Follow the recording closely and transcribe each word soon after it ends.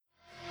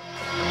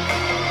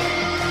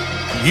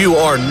You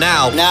are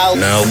now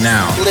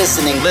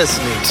listening to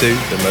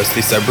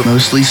the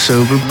Mostly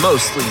Sober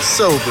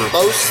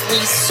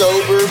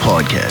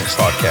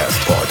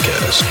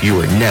podcast. You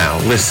are now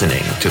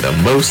listening to the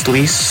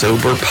Mostly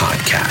Sober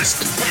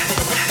podcast.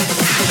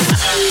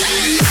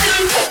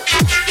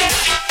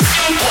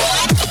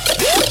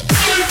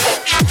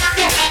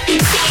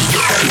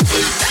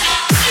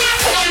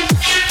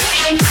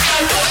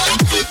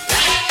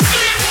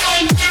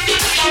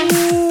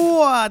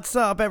 What's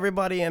up,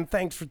 everybody, and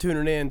thanks for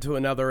tuning in to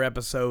another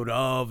episode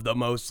of the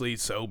Mostly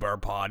Sober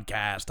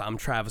podcast. I'm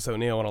Travis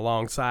O'Neill, and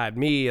alongside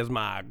me is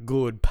my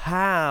good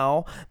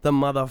pal, the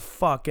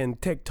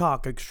motherfucking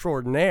TikTok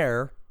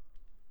extraordinaire,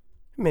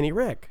 Mini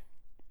Rick.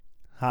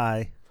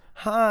 Hi,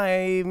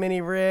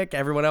 Mini Rick.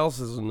 Everyone else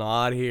is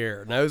not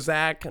here. No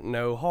Zach,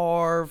 no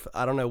Harv.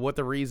 I don't know what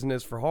the reason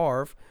is for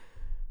Harv.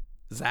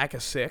 Zach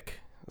is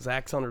sick.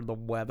 Zach's under the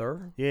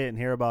weather. You didn't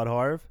hear about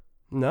Harv?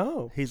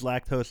 No. He's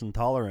lactose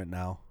intolerant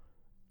now.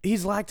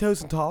 He's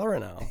lactose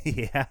intolerant now.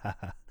 Yeah.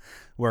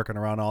 Working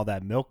around all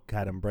that milk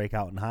had him break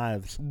out in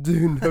hives.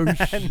 Dude, no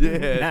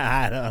shit.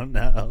 I don't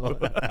know.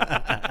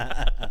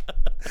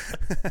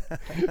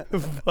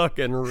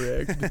 Fucking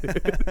Rick,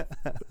 dude.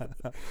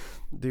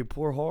 Dude,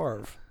 poor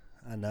Harv.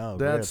 I know.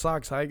 That Rip.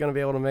 sucks. How you going to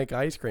be able to make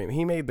ice cream?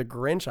 He made the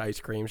Grinch ice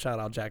cream. Shout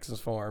out Jackson's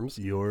Farms.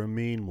 You're a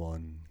mean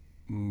one.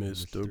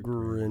 Mr.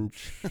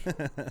 Grinch.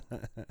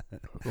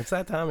 It's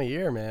that time of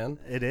year, man.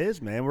 It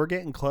is, man. We're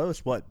getting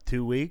close. What,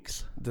 2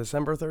 weeks?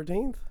 December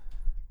 13th?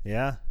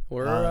 Yeah.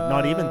 We're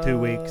not even 2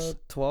 weeks.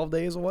 12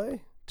 days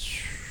away.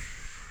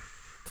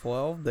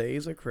 12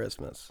 days of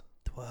Christmas.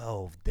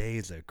 12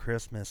 days of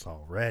Christmas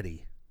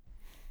already.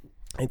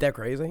 Ain't that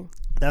crazy?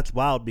 That's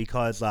wild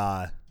because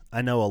I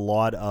know a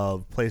lot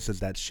of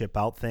places that ship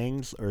out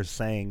things are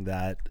saying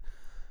that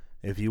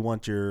if you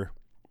want your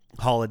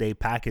holiday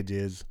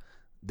packages,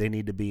 they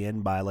need to be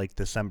in by like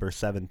December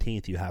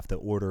 17th. You have to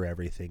order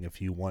everything if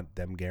you want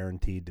them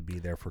guaranteed to be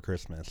there for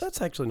Christmas.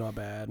 That's actually not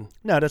bad.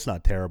 No, that's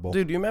not terrible.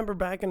 Dude, do you remember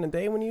back in the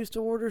day when you used to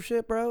order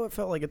shit, bro? It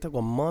felt like it took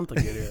a month to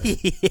get here.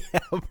 Yeah,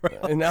 bro.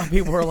 And now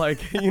people are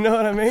like, you know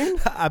what I mean?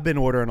 I've been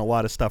ordering a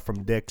lot of stuff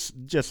from Dick's,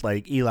 just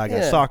like Eli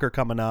got soccer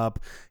coming up.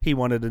 He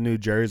wanted a new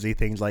jersey,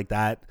 things like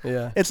that.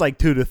 Yeah. It's like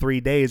 2 to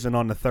 3 days, and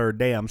on the third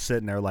day, I'm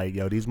sitting there like,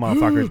 yo, these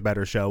motherfuckers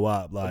better show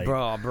up. Like,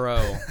 Bro.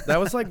 That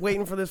was like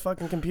waiting for this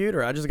fucking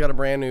computer. I just got a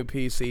brand new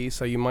PC,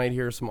 so you might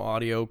hear some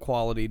audio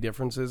quality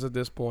differences at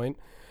this point.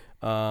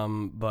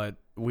 But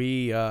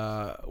we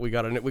got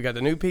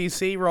the new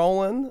PC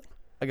rolling.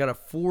 I got a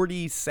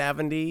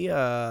 4070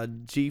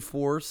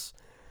 GeForce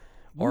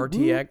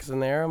RTX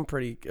in there. I'm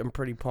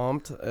pretty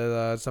pumped.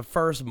 It's the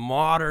first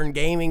modern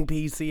gaming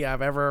PC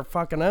I've ever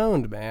fucking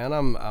owned, man.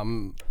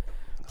 I'm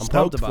stoked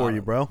pumped about for it.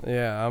 you, bro.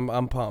 Yeah,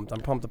 I'm pumped.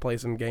 I'm pumped to play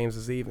some games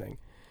this evening.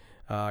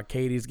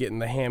 Katie's getting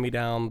the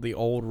hand-me-down, the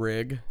old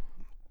rig.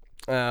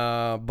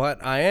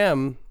 But I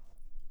am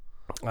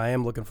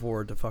looking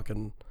forward to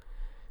fucking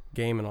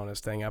gaming on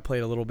this thing. I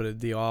played a little bit of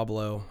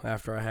Diablo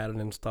after I had it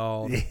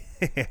installed.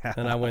 Yeah.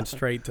 And I went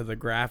straight to the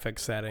graphics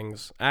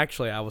settings.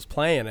 Actually, I was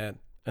playing it,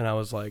 and I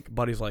was like,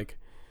 Buddy's like,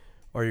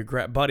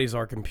 Buddy's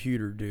our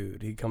computer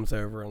dude. He comes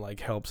over and like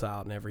helps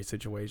out in every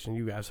situation.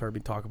 You guys heard me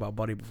talk about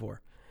Buddy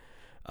before.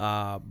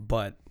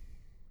 But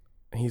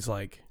he's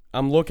like,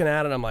 I'm looking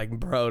at it, I'm like,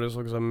 bro, this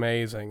looks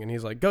amazing. And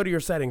he's like, go to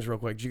your settings real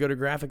quick. Did you go to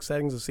graphics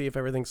settings to see if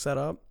everything's set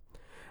up?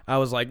 I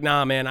was like,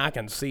 nah, man, I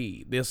can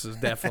see. This is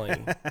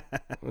definitely,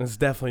 it's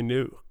definitely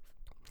new.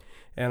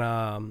 And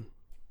I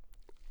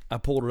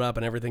pulled it up,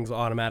 and everything's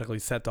automatically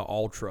set to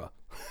ultra.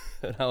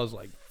 And I was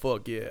like,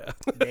 fuck yeah.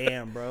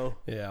 Damn, bro.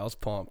 Yeah, I was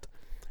pumped.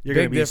 You're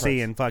going to be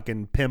seeing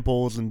fucking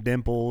pimples and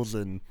dimples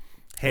and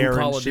hair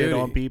and shit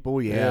on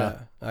people. Yeah.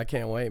 I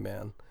can't wait,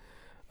 man.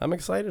 I'm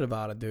excited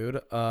about it, dude.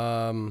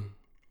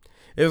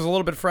 It was a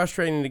little bit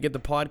frustrating to get the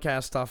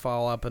podcast stuff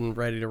all up and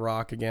ready to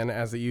rock again,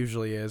 as it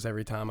usually is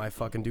every time I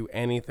fucking do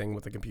anything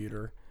with the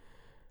computer.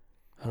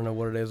 I don't know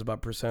what it is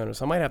about Persona,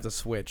 so I might have to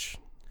switch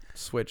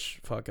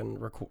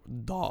fucking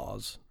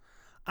DAWs.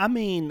 I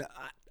mean,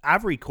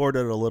 I've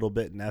recorded a little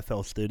bit in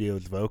FL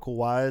Studios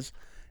vocal-wise.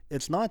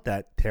 It's not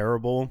that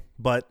terrible,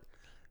 but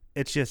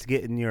it's just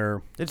getting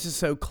your... It's just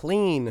so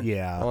clean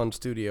on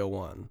Studio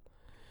One.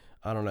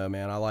 I don't know,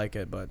 man. I like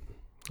it, but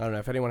I don't know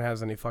if anyone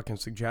has any fucking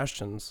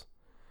suggestions.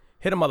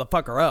 Hit a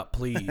motherfucker up,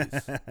 please.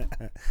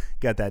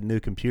 Got that new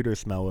computer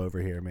smell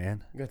over here,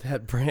 man. Got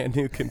that brand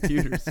new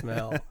computer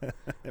smell.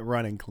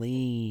 Running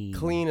clean.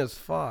 Clean as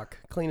fuck.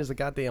 Clean as a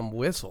goddamn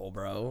whistle,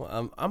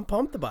 bro. I'm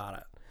pumped about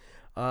it.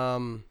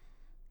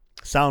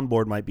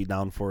 Soundboard might be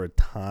down for a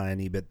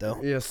tiny bit, though.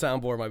 Yeah,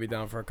 soundboard might be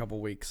down for a couple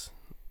weeks.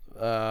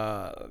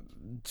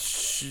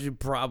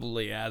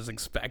 Probably as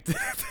expected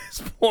at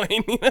this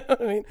point. You know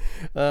what I mean?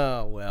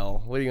 Oh,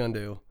 well. What are you going to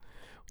do?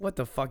 What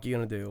the fuck are you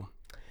going to do?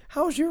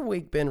 How's your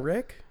week been,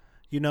 Rick?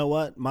 You know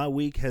what? My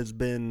week has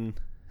been,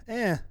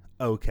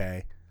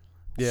 okay.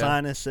 Yeah.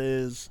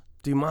 Sinuses.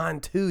 Do mine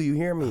too, you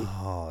hear me?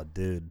 Oh,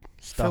 dude.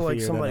 Feel like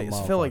somebody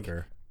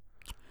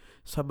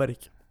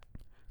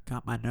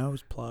got my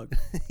nose plugged.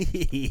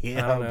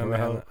 Yeah, I don't know,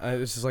 bro.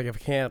 man. It's just like if I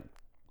can't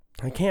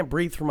I can't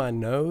breathe through my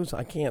nose.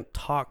 I can't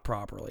talk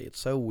properly. It's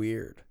so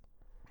weird.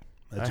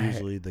 That's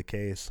usually the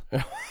case.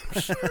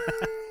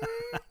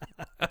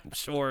 I'm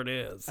sure it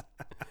is.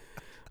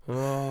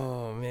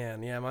 Oh,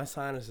 man. Yeah, my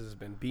sinuses have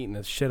been beating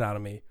the shit out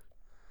of me.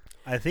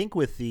 I think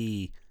with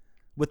the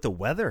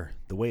weather,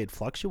 the way it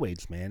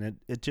fluctuates, man,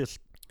 it just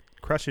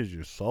crushes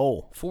your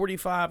soul.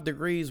 45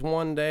 degrees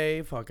one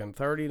day, fucking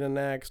 30 the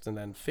next, and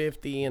then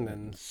 50, and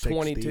then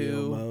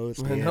 22,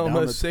 almost, and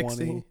almost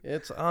 60.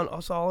 It's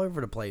all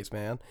over the place,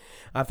 man.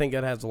 I think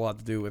it has a lot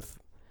to do with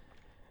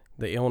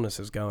the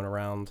illnesses going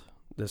around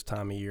this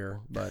time of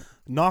year. But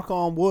knock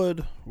on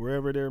wood,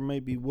 wherever there may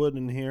be wood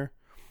in here,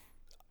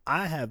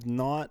 I have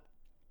not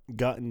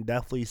gotten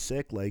deathly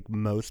sick like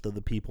most of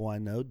the people I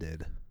know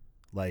did.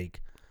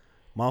 Like,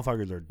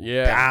 motherfuckers are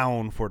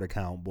down for the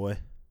count, boy.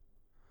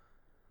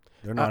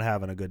 They're not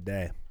having a good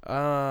day.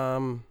 I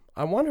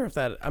wonder if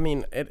that, I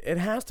mean, it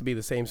has to be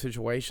the same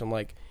situation.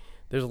 Like,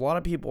 there's a lot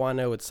of people I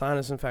know with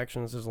sinus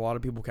infections. There's a lot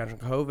of people catching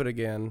COVID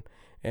again.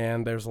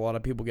 And there's a lot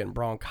of people getting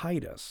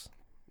bronchitis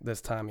this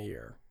time of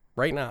year.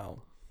 Right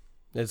now,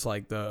 it's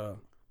like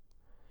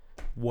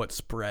what's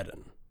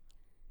spreading.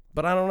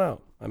 But I don't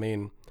know. I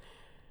mean,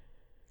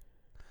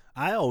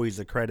 I always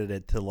accredit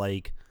it to,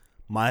 like,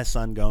 my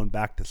son going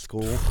back to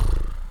school.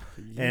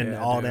 And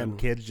all them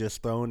kids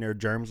just throwing their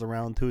germs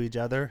around to each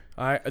other.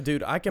 I completely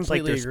agree. It's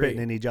like they're spitting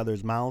in each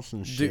other's mouths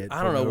and shit. Dude,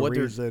 I don't know what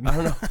reason. I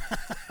don't know.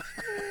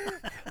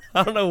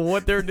 I don't know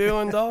what they're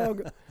doing,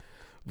 dog.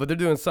 But they're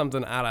doing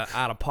something out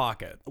of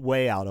pocket.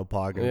 Way out of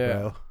pocket,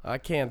 bro. I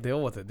can't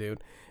deal with it,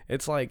 dude.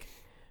 It's like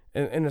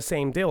in the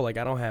same deal. Like,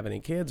 I don't have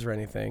any kids or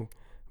anything,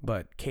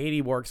 but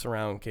Katie works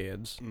around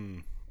kids,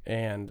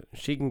 and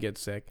she can get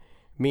sick.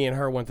 Me and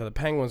her went to the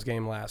Penguins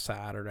game last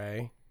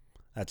Saturday.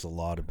 That's a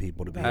lot of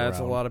people to be around. That's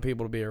a lot of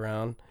people to be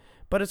around.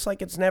 But it's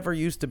like it's never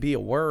used to be a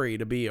worry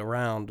to be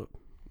around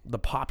the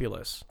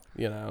populace,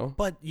 you know?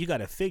 But you got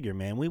to figure,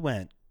 man, we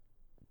went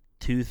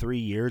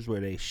 2-3 years where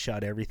they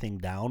shut everything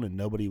down and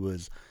nobody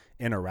was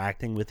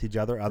interacting with each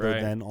other other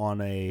than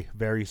on a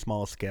very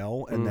small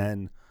scale. And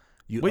then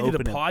we did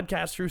a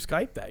podcast through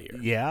Skype that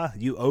year. Yeah,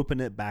 you open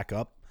it back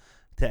up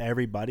to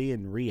everybody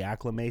and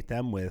reacclimate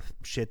them with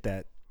shit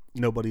that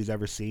nobody's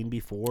ever seen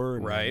before.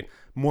 And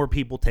more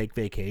people take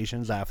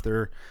vacations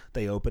after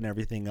they open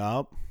everything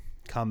up,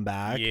 come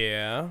back.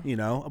 Yeah. You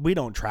know, we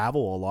don't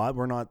travel a lot.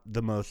 We're not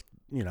the most,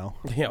 you know,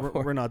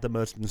 we're not the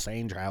most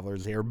insane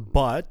travelers here.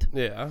 But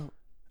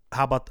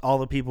how about all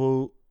the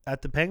people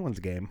at the Penguins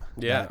game?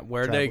 Yeah.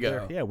 Where'd they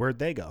go? Yeah. Where'd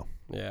they go?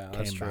 Yeah.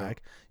 That's Came true.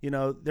 back. You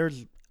know,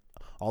 there's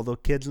all the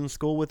kids in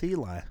school with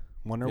Eli.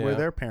 Wonder where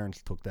their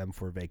parents took them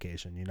for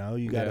vacation. You know,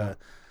 you gotta.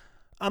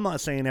 I'm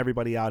not saying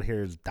everybody out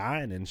here is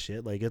dying and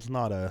shit. Like, it's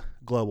not a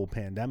global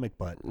pandemic,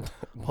 but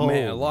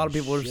man, a lot of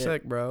people are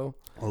sick, bro.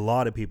 A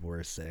lot of people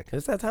are sick.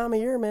 It's that time of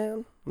year,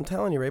 man. I'm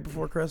telling you, right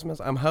before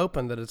Christmas. I'm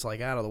hoping that it's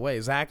like out of the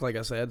way. Zach, like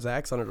I said,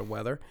 Zach's under the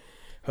weather.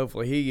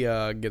 Hopefully he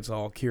gets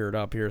all cured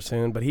up here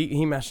soon. But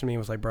he messaged me and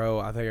was like, bro,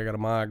 I think I got a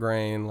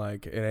migraine.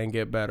 Like, it ain't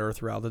get better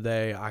throughout the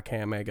day. I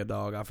can't make a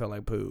dog. I feel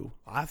like poo.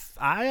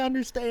 I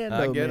understand, though,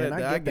 I get man.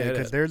 it. I get it.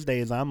 Because there's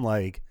days I'm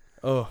like,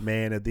 oh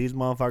man, if these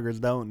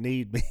motherfuckers don't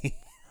need me,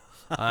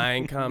 I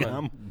ain't coming.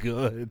 I'm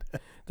good.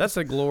 That's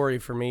a glory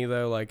for me,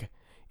 though. Like,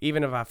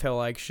 even if I feel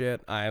like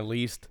shit, I at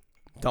least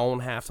don't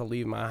have to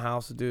leave my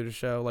house to do the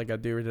show like I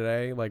do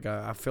today. Like,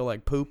 I feel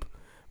like poop,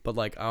 but,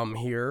 like, I'm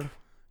here.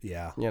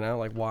 Yeah. You know,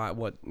 like, why?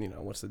 What? You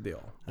know, what's the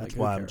deal? That's like,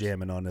 why I'm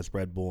jamming on this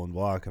Red Bull and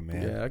walking,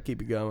 man. Yeah, I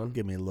keep you going.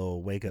 Give me a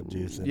little wake-up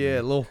juice. A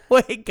little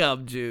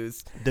wake-up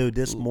juice. Dude,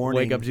 this morning.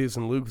 Wake-up juice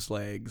in Luke's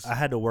legs. I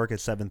had to work at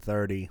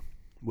 7:30,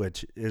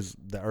 which is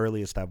the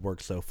earliest I've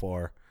worked so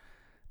far.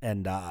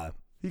 And,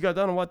 you got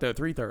done at what, though?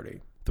 3:30?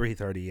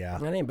 3:30, yeah.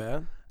 That ain't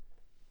bad.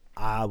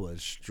 I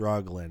was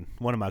struggling.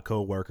 One of my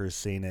coworkers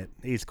seen it.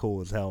 He's cool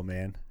as hell,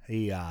 man.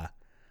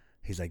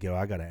 He's like, yo,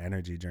 I got an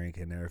energy drink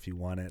in there if you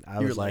want it. I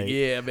was like,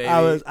 yeah, baby.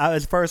 I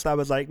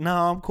was like, no,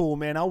 I'm cool,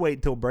 man. I'll wait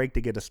until break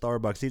to get a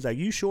Starbucks. He's like,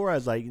 you sure? I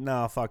was like,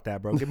 no, fuck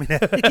that, bro. Give me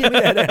that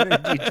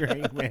energy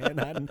drink,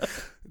 man.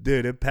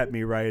 Dude, it pepped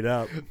me right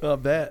up. I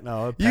bet.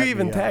 No, you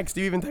even text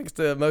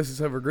the Moses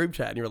Over group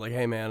chat, and you were like,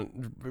 hey,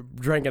 man,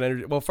 drinking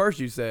energy. Well, first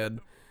you said,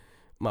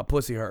 my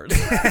pussy hurts.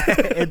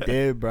 It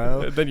did,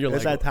 bro. And then you're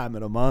it's like, that time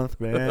of the month,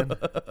 man.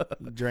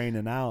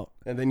 Draining out.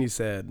 And then you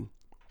said,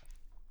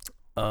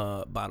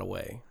 by the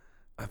way,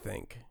 I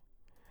think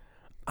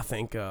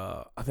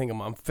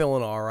I'm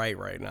feeling all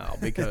right now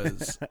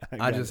because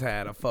I just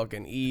had a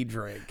fucking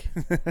drink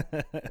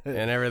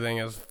and everything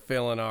is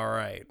feeling all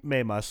right.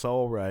 Made my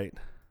soul right.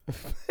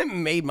 It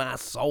made my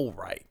soul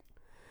right.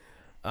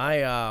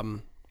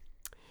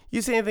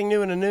 You see anything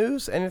new in the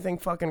news? Anything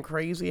fucking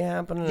crazy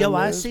happening? Yo,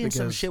 I seen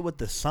some shit with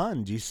the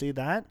sun. Do you see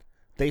that?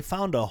 They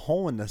found a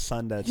hole in the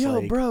sun that's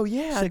like bro,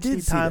 yeah,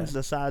 60 times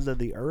the size of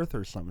the Earth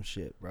or some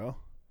shit, bro.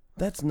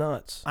 That's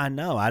nuts. I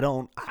know. I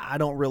don't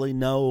really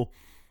know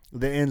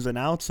the ins and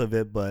outs of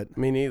it, but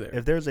me neither.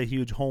 If there's a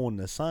huge hole in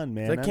the sun,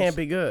 man, that can't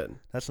be good.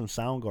 That's some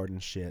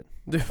Soundgarden shit.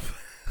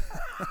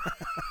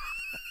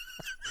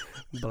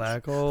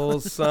 Black hole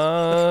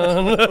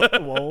sun.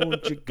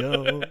 Won't you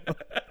go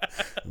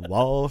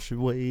wash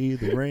away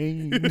the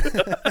rain?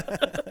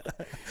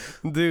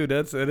 Dude,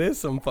 it is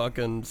some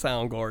fucking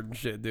Soundgarden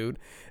shit, dude.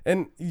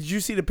 And did you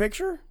see the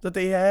picture that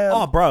they have?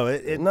 Oh, bro,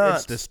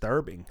 it's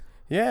disturbing.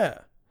 Yeah.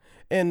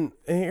 And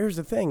here's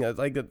the thing,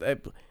 like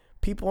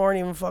people aren't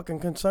even fucking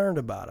concerned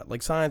about it.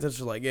 Like scientists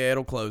are like, yeah,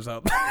 it'll close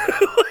up.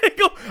 Like,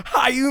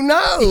 how you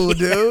know,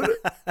 dude?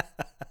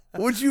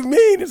 What you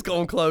mean it's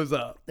gonna close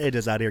up? They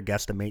just out here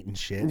guesstimating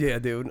shit. Yeah,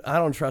 dude. I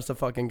don't trust the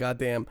fucking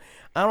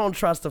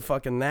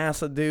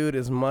NASA dude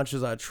as much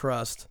as I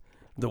trust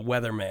the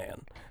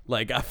weatherman.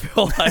 Like I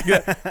feel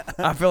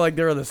like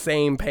they're on the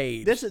same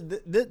page. This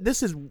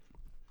is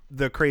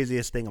the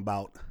craziest thing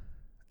about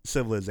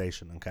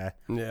civilization. Okay.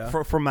 Yeah.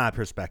 From my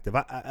perspective,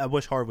 I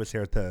wish Harv was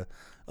here to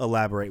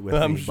elaborate with me.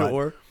 I'm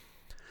sure.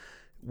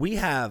 We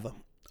have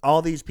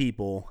all these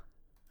people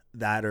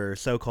that are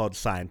so-called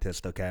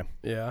scientists. Okay.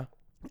 Yeah.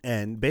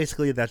 And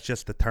basically, that's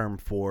just the term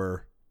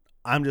for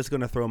I'm just going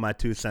to throw my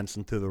 2 cents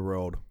into the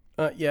world.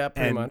 Yeah,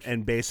 pretty much.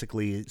 And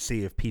basically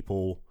see if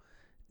people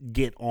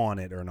get on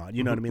it or not.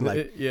 You know what I mean?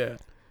 Like, yeah.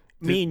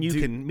 Me and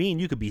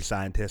you could be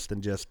scientists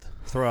and just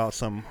throw out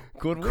some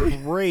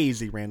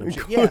crazy random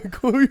shit. Yeah.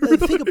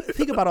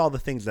 Think about all the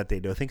things that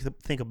they do.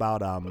 Think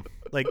about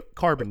like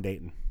carbon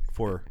dating,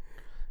 for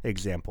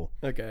example.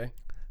 Okay.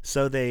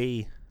 So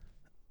they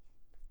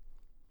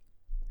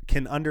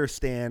can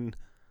understand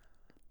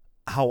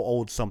how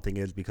old something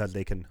is because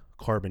they can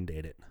carbon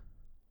date it.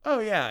 Oh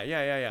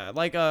yeah.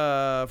 Like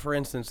for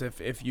instance,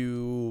 if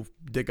you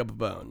dig up a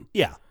bone.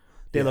 Yeah.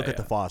 They look at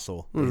the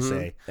fossil, they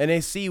say. And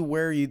they see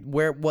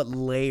what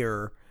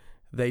layer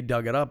they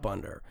dug it up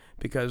under.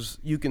 Because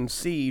you can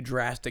see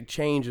drastic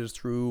changes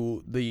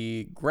through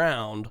the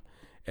ground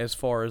as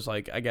far as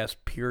like, I guess,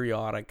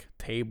 periodic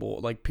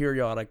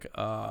times.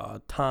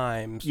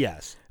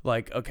 Yes.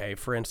 Like, okay,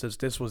 for instance,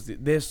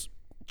 this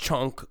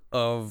chunk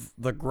of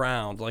the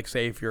ground, like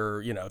say if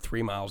you're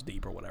 3 miles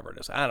deep or whatever it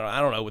is, I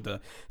don't know what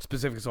the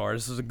specifics are.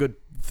 This is a good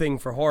thing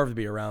for Harv to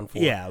be around for.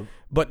 Yeah,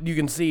 but you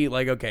can see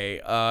like, okay,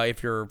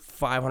 if you're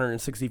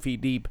 560 feet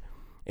deep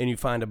and you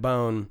find a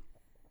bone,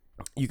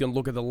 you can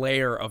look at the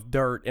layer of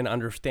dirt and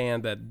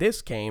understand that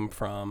this came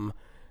from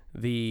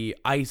the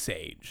Ice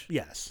Age.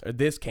 Yes. Or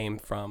this came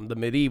from the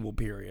medieval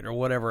period or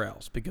whatever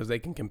else, because they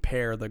can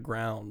compare the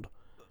ground.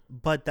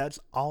 But that's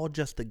all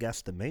just a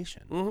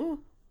guesstimation. Mm-hmm.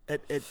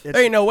 There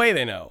ain't no way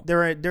they know.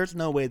 There's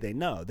no way they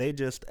know.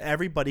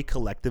 Everybody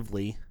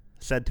collectively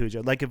said to each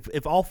other, like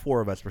if all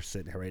 4 of us were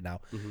sitting here right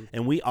now,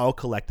 and we all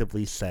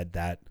collectively said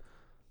that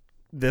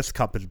this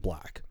cup is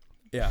black.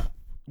 Yeah.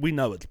 We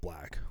know it's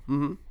black.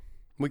 Mm-hmm.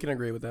 We can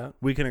agree with that.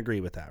 We can agree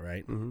with that,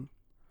 right? Mm-hmm.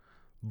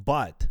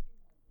 But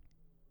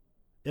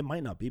it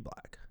might not be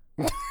black.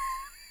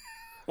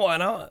 Why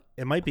not?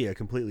 It might be a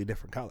completely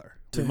different color.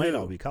 To we might who?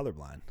 all be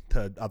colorblind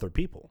to other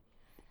people.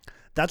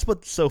 That's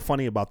what's so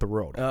funny about the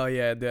world. Oh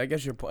yeah, dude, I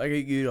guess I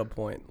get you to a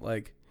point.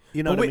 Like,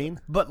 you know what I mean?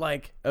 But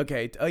like,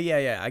 okay, oh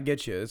yeah, I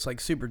get you. It's like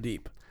super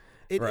deep,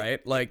 right?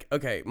 Like,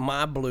 okay,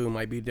 my blue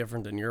might be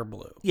different than your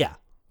blue. Yeah.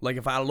 Like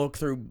if I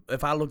looked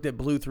at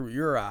blue through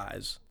your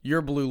eyes,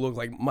 your blue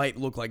might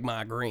look like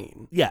my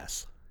green.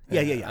 Yes.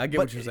 Yeah. I get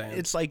what you're saying.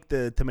 It's like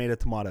the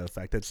tomato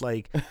effect. It's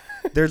like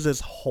there's this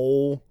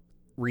whole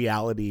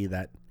reality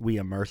that we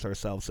immerse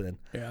ourselves in.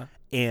 Yeah.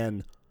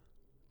 And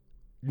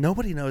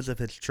nobody knows if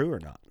it's true or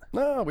not.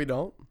 No, we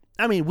don't.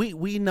 I mean,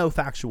 we know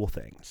factual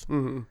things.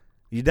 Mm-hmm.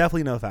 You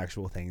definitely know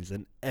factual things,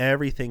 and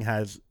everything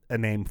has a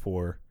name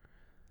for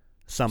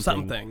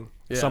something.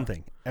 Yeah.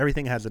 Something.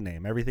 Everything has a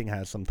name. Everything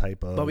has some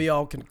type of... But we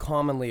all can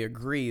commonly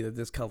agree that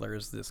this color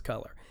is this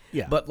color.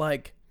 Yeah. But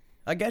like,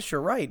 I guess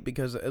you're right,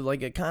 because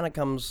like it kind of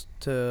comes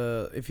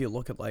to, if you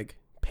look at like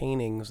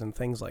paintings and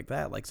things like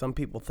that, like some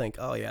people think,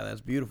 oh yeah,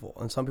 that's beautiful,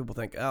 and some people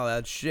think, oh,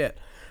 that's shit.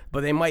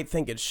 But they might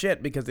think it's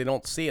shit because they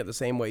don't see it the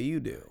same way you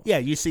do. Yeah,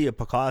 you see a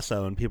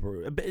Picasso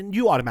and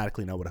you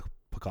automatically know what a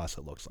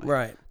Picasso looks like.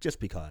 Right. Just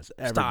because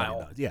everybody Style.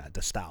 knows. Yeah,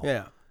 the style.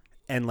 Yeah.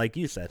 And like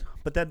you said,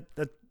 but that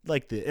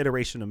like the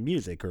iteration of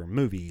music or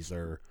movies,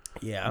 or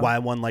yeah, why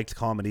one likes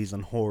comedies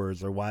and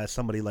horrors, or why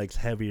somebody likes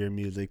heavier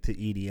music to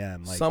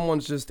EDM. Like,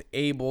 someone's just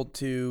able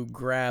to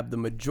grab the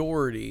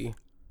majority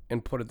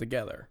and put it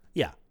together.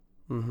 Yeah.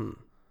 Mm-hmm.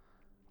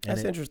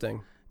 That's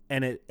interesting.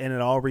 And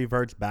it all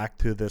reverts back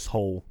to this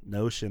whole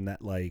notion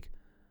that like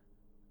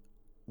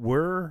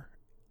we're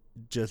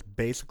just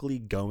basically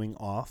going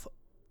off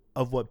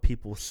of what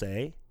people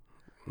say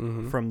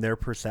from their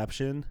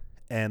perception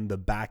and the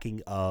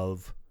backing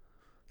of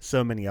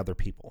so many other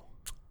people.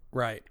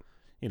 Right.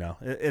 You know,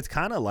 it's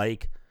kind of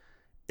like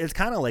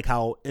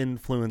how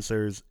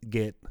influencers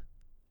get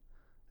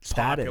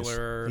status.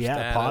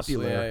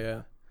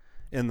 Popular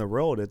in the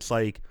world. It's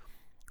like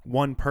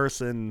one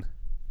person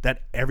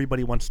that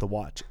everybody wants to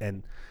watch,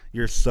 and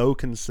you're so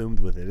consumed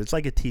with it. It's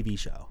like a TV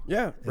show.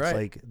 Yeah, it's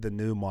like the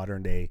new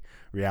modern day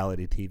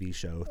reality TV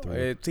show.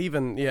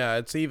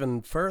 It's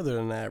even further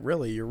than that.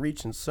 Really, you're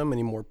reaching so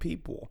many more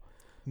people.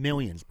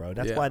 Millions, bro.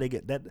 That's why they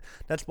get that.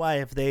 That's why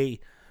if they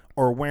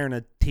are wearing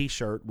a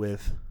T-shirt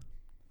with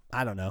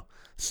I don't know,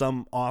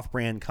 some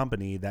off-brand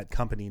company, that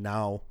company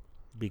now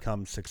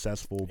becomes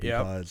successful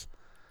because,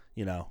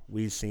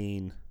 we've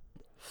seen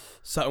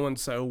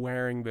so-and-so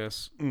wearing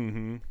this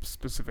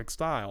specific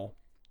style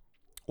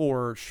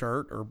or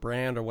shirt or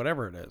brand or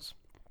whatever it is.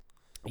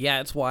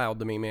 Yeah, it's wild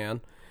to me,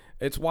 man.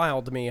 It's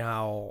wild to me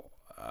how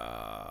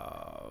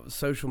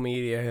social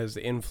media has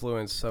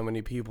influenced so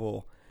many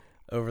people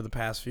over the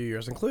past few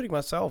years, including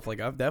myself. Like,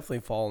 I've definitely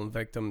fallen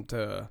victim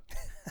to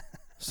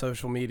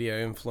social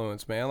media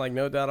influence, man. Like,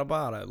 no doubt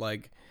about it.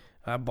 Like,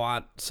 I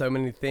bought so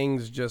many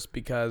things just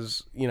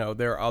because,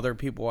 there are other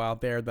people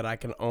out there that I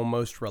can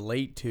almost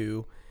relate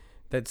to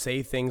that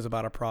say things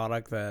about a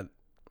product that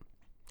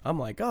I'm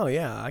like, oh,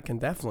 yeah, I can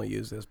definitely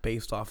use this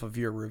based off of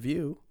your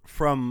review.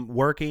 From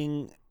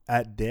working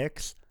at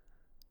Dick's,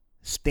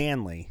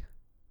 Stanley.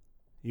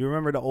 You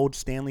remember the old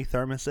Stanley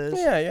thermoses?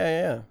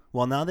 Yeah.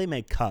 Well, now they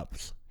make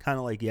cups, kind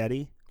of like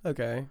Yeti.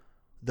 Okay.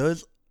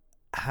 Those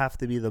have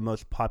to be the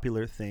most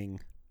popular thing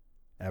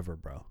ever,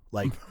 bro.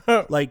 Like,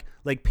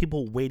 like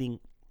people waiting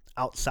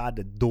outside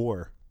the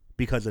door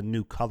because a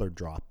new color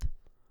dropped.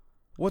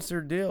 What's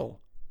their deal?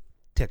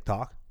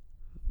 TikTok.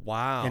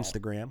 Wow.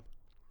 Instagram.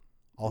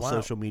 All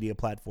social media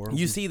platforms.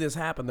 You see this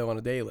happen, though, on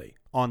a daily.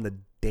 On the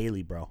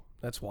daily, bro.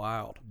 That's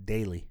wild.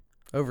 Daily.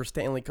 Over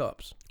Stanley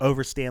Cups.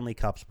 Over Stanley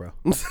Cups, bro.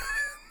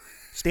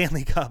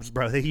 Stanley Cups,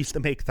 bro. They used to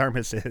make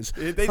thermoses.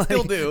 They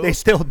still do. They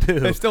still do.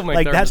 They still make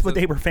thermoses. That's what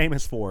they were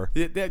famous for.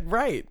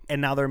 Right.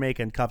 And now they're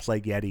making cups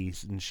like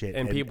Yetis and shit.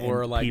 And people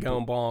are like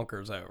going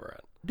bonkers over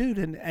it. Dude,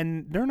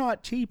 and they're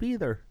not cheap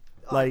either.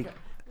 Like,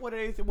 what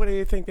do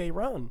you think they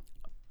run?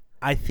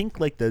 I think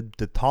like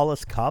the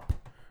tallest cup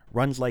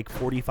runs like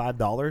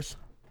 $45.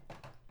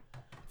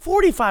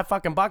 45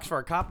 fucking bucks for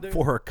a cup, dude?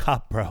 For a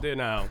cup, bro. Dude,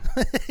 no.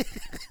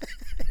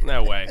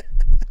 No way.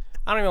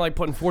 I don't even like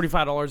putting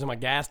 $45 in my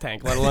gas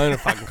tank, let alone a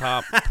fucking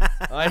cup.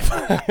 I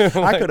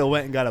could have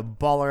went and got a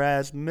baller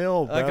ass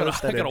mill, bro. I could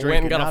have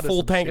went and got a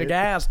full tank of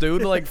gas,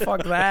 dude. Like,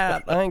 fuck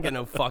that. I ain't getting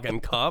no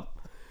fucking cup.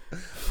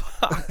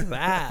 Fuck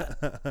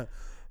that.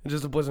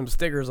 Just to put some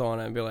stickers on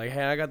it and be like,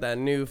 hey, I got that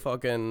new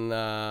fucking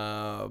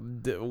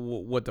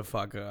what the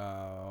fuck?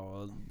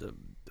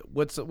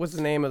 What's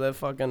the name of that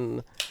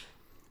fucking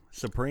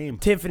Supreme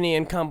Tiffany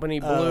and Company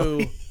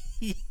blue?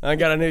 I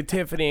got a new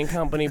Tiffany and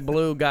Company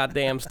blue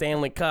goddamn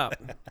Stanley Cup.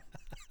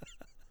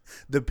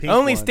 The pink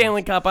only ones.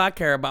 Stanley Cup I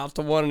care about is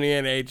the one in the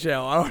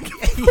NHL. I don't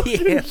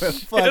give a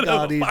fuck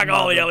all these fuck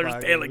all the other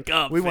Stanley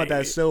Cups. We want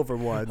that silver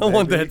one. I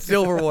want that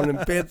silver one in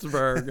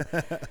Pittsburgh.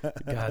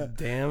 God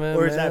damn it,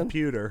 Or is man. that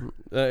pewter?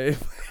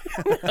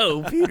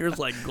 No, pewter's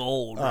like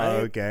gold, right? Oh,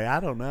 okay. I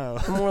don't know.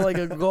 More like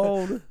a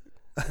gold.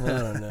 I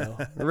don't know.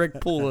 Rick,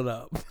 pull it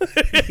up.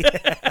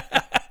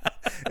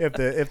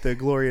 If the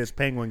glorious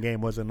Penguin game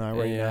wasn't on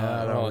right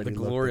now, I know the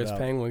glorious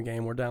Penguin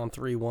game. We're down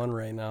 3-1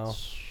 right now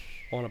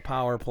on a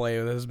power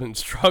play that has been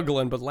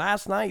struggling. But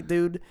last night,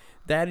 dude,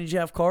 Daddy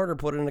Jeff Carter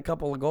put in a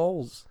couple of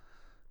goals.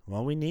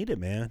 Well, we need it,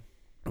 man.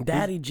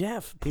 Daddy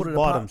Jeff put it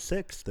bottom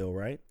 6 still,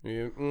 right?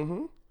 Yeah.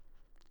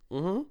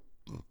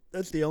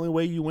 That's the only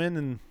way you win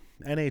in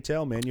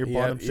NHL, man. Your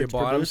bottom 6 your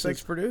bottom produces.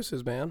 6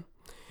 produces, man.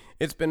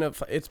 It's been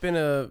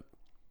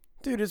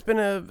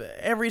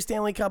every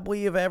Stanley Cup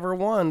we have ever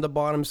won, the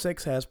bottom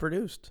 6 has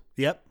produced.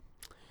 Yep.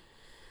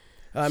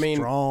 I mean,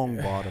 strong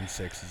bottom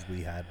 6s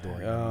we had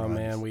during. Oh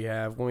man,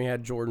 when we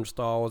had Jordan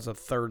Staal as a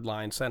third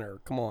line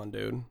center. Come on,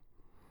 dude.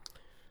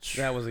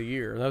 That was a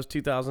year. That was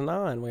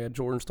 2009. We had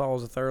Jordan Staal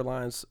as a third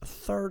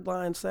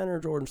line center.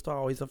 Jordan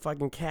Staal. He's the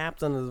fucking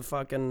captain of the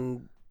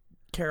fucking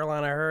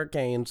Carolina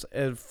Hurricanes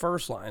as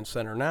first line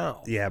center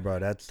now. Yeah, bro,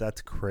 that's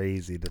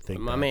crazy to think.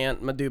 My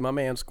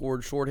man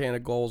scored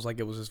shorthanded goals like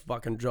it was his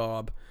fucking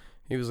job.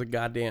 He was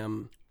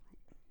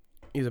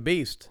he's a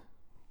beast.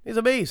 He's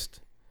a beast.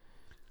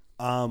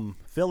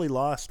 Philly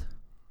lost.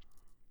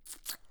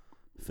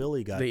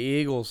 Philly got the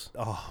Eagles.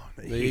 Oh,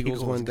 the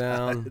Eagles went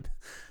down.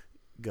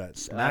 Got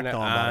smacked on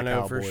by the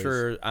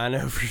Cowboys. I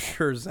know for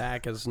sure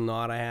Zach is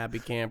not a happy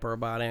camper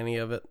about any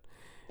of it.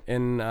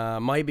 And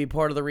might be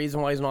part of the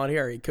reason why he's not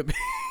here. He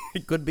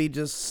could be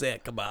just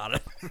sick about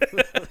it.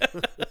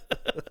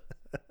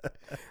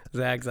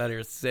 Zach's out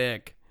here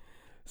sick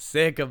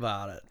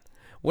about it.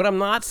 What I'm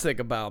not sick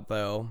about,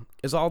 though,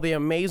 is all the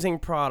amazing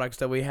products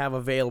that we have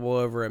available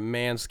over at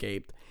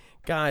Manscaped.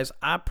 Guys,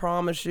 I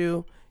promise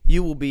you,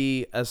 you will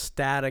be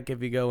ecstatic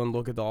if you go and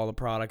look at all the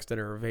products that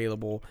are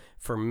available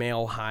for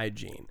male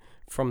hygiene.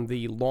 From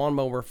the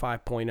Lawnmower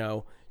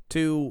 5.0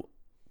 to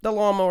the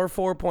Lawnmower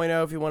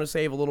 4.0 if you want to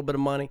save a little bit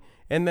of money.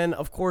 And then,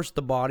 of course,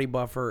 the Body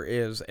Buffer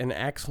is an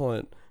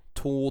excellent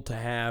tool to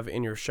have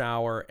in your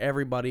shower.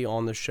 Everybody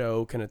on the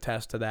show can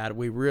attest to that.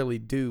 We really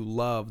do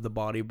love the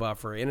Body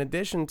Buffer. In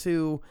addition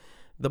to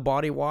the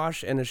body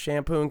wash and the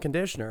shampoo and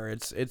conditioner,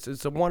 it's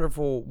a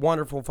wonderful,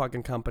 wonderful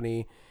fucking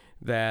company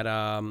that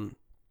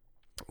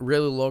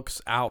really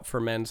looks out for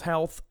men's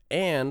health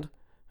and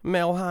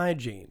male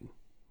hygiene.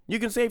 You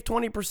can save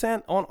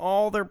 20% on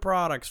all their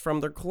products,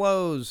 from their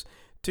clothes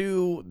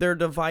to their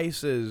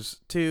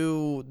devices,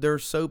 to their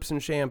soaps and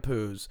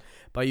shampoos.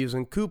 By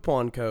using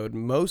coupon code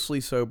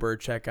Mostly Sober at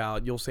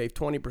checkout, you'll save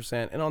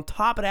 20%. And on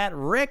top of that,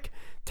 Rick,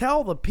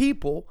 tell the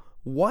people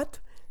what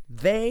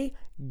they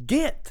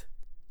get.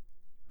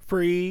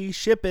 Free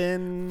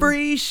shipping.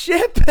 Free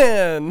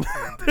shipping.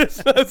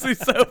 This Mostly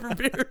Sober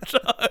beer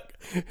jug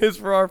is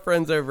for our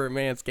friends over at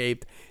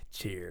Manscaped.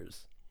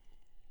 Cheers.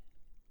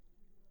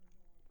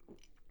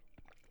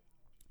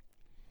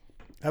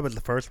 That was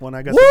the first one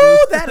I got Woo, to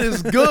do. that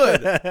is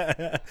good.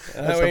 That's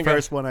the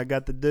first one I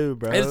got to do,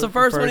 bro. It's the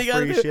first one you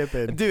got to do.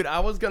 Shipping. Dude, I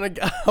was gonna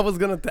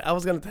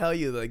tell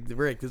you, like,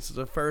 Rick, this is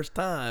the first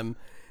time.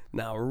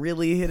 Now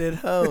really hit it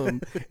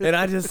home. And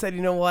I just said,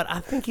 you know what?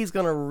 I think he's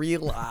gonna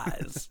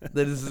realize that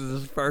this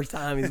is his first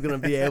time he's gonna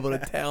be able to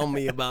tell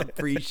me about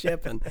free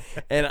shipping.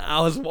 And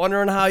I was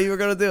wondering how you were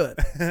gonna do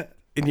it.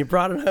 And you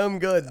brought it home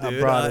good, dude. I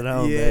brought it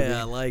home, yeah, baby.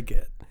 I like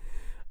it.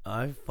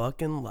 I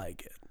fucking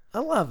like it. I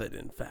love it,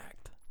 in fact.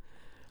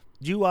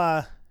 You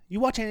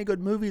watch any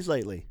good movies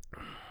lately?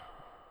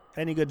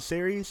 Any good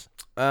series?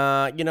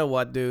 You know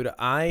what, dude?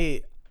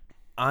 I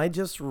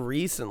just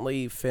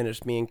recently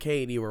finished. Me and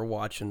Katie were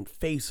watching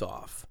Face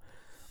Off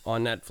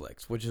on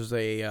Netflix, which is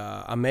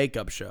a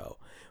makeup show,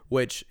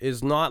 which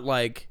is not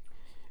like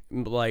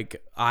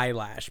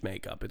eyelash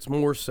makeup. It's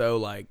more so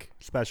like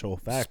Special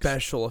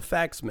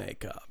effects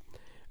makeup.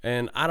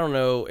 And I don't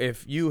know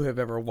if you have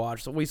ever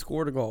watched. We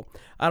scored a goal.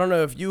 I don't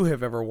know if you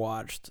have ever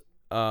watched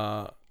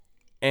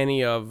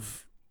any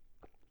of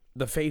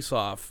the Face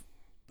Off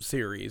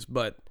series,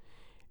 but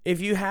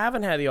if you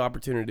haven't had the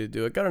opportunity to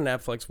do it, go to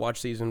Netflix, watch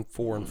season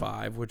 4 and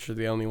 5, which are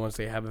the only ones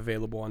they have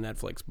available on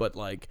Netflix. But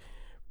like,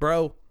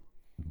 bro,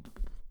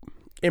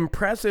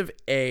 impressive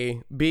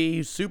A,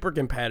 B, super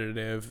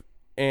competitive,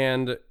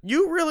 and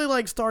you really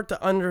like start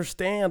to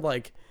understand,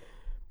 like,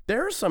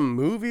 there are some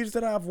movies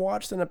that I've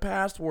watched in the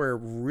past where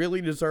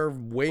really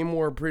deserve way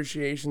more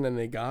appreciation than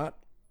they got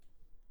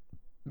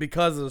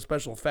because of the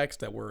special effects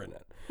that were in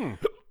it.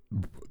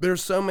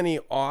 There's so many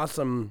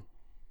awesome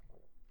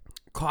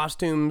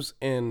costumes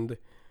and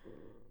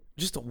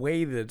just the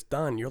way that it's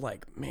done. You're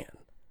like, man,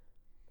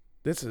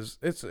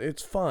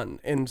 it's fun.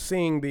 And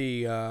seeing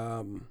the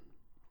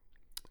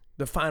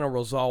final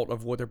result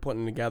of what they're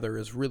putting together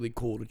is really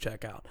cool to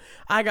check out.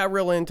 I got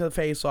real into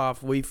Face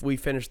Off. We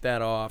finished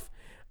that off.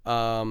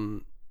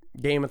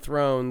 Game of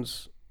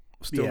Thrones.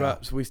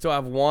 We still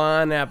have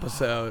one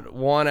episode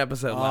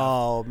left.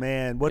 Oh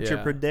man, what's your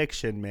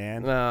prediction,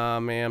 man?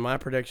 Man, my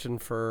prediction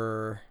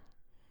for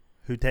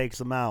who takes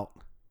them out?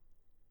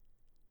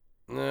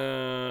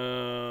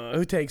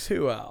 Who takes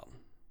who out?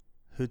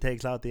 Who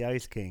takes out the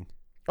Ice King?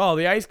 Oh,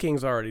 the Ice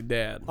King's already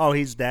dead. Oh,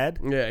 he's dead?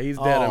 Yeah, he's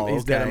dead. Oh,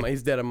 He's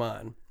dead of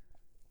mine.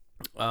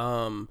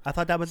 I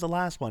thought that was the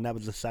last one. That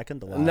was the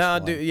second to last one. No,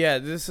 dude, yeah,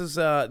 this is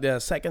the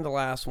second to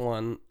last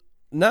one.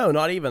 No,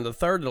 not even the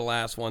third to the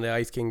last one. The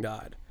Ice King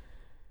died.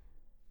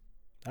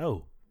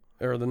 Oh.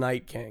 Or the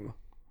Night King.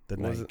 The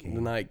Night King.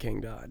 The Night King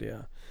died,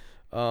 yeah.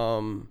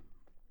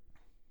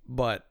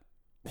 But,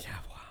 yeah,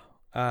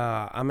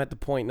 wow. I'm at the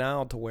point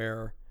now to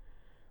where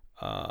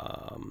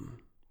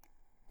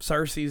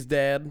Cersei's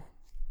dead,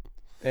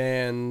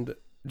 and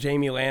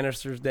Jaime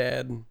Lannister's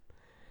dead,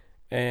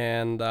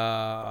 and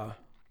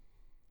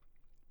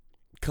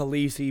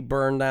Khaleesi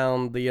burned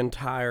down the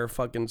entire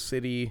fucking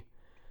city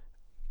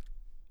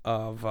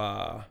of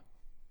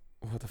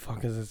what the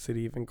fuck is the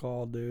city even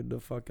called, dude? The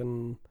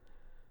fucking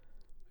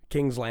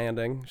King's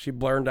Landing. She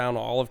burned down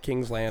all of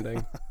King's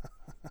Landing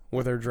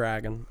with her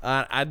dragon.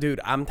 Dude,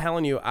 I'm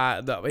telling you,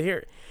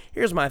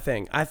 here's my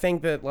thing. I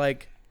think that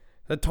like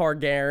the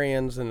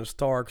Targaryens and the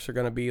Starks are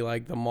gonna be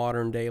like the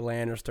modern day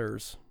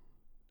Lannisters,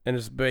 and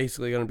it's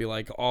basically gonna be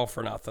like all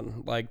for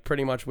nothing. Like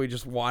pretty much we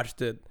just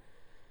watched it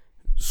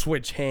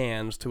switch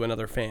hands to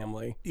another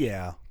family.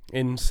 Yeah.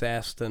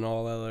 Incest and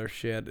all that other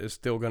shit is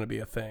still going to be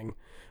a thing.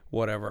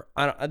 Whatever.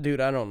 Dude,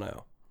 I don't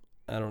know.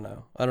 I don't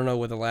know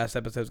what the last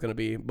episode's going to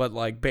be, but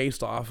like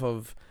based off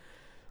of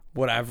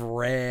what I've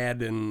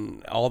read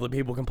and all the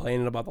people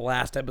complaining about the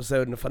last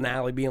episode and the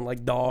finale being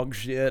like dog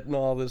shit and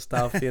all this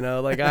stuff, you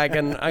know, like I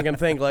can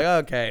think like,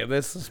 okay,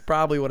 this is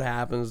probably what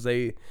happens.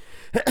 And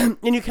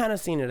you kind of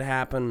seen it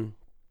happen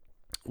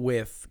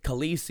with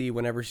Khaleesi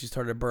whenever she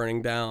started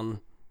burning down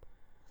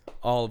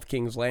all of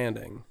King's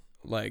Landing.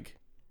 Like,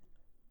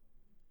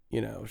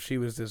 you know, she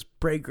was this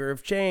breaker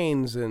of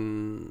chains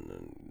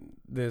and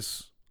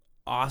this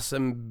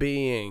awesome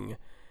being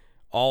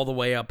all the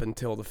way up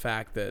until the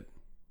fact that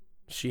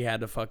she had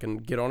to fucking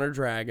get on her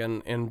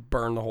dragon and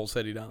burn the whole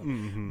city down.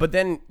 Mm-hmm. But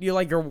then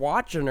you're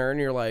watching her and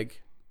you're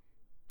like,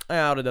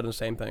 I would have done the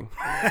same thing.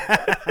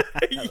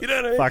 You know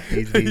what I mean? Fuck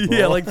these people.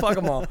 Yeah, like fuck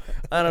them all.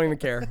 I don't even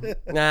care.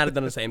 I'd have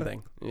done the same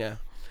thing. Yeah.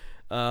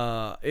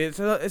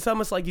 It's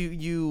almost like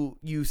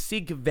you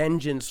seek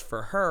vengeance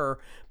for her,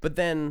 but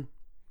then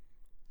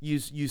you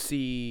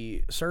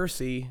see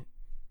Cersei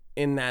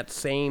in that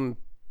same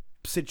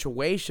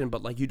situation,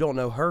 but like you don't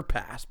know her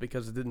past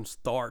because it didn't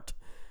start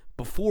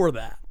before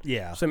that.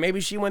 Yeah. So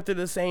maybe she went through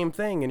the same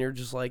thing, and you're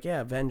just like,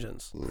 yeah,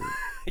 vengeance.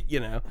 You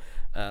know,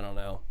 I don't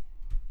know.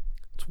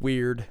 It's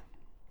weird.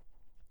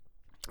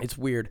 It's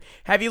weird.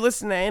 Have you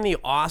listened to any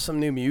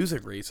awesome new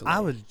music recently? I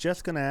was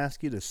just going to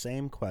ask you the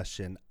same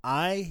question.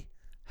 I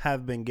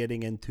have been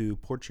getting into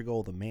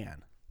Portugal the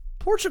Man.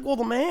 Portugal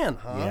the Man,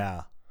 huh?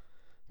 Yeah.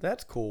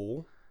 That's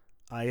cool.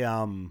 I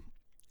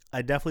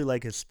definitely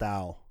like his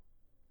style.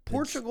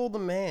 Portugal the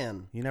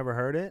Man. You never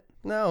heard it?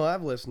 No,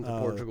 I've listened to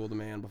Portugal the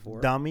Man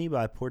before. Dummy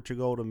by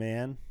Portugal the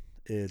Man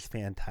is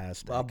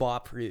fantastic. A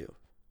bop for you.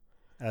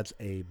 That's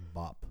a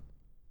bop.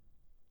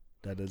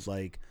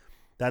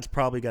 That's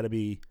probably got to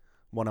be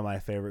one of my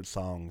favorite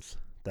songs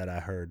that I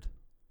heard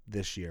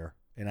this year.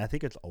 And I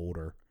think it's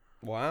older.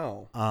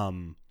 Wow.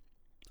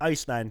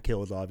 Ice Nine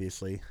Kills,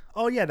 obviously.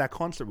 Oh, yeah, that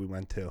concert we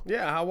went to.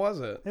 Yeah, how was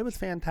it? It was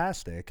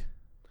fantastic.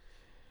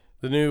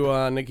 The new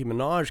Nicki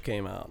Minaj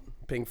came out.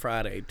 Pink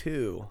Friday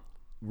 2.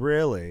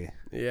 Really?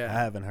 Yeah. I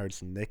haven't heard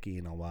some Nicki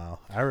in a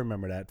while. I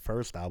remember that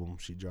first album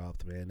she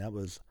dropped, man. That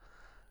was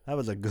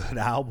a good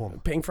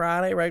album. Pink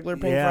Friday, regular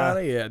Pink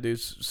Friday? Yeah, dude.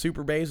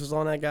 Super bass is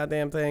on that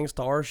goddamn thing.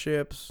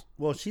 Starships.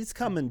 Well, she's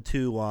coming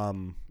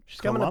to She's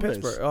Columbus. coming to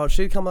Pittsburgh. Oh,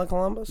 she's coming to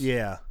Columbus?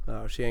 Yeah.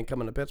 Oh, she ain't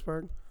coming to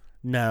Pittsburgh?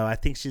 No, I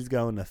think she's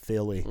going to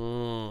Philly.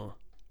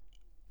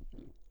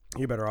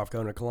 You're better off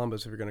going to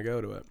Columbus if you're going to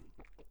go to it.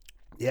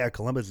 Yeah,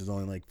 Columbus is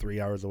only like 3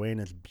 hours away, and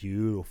it's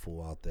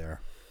beautiful out there.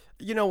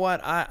 You know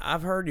what?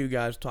 I've heard you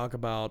guys talk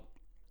about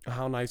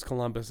how nice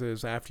Columbus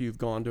is after you've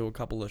gone to a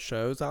couple of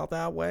shows out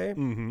that way.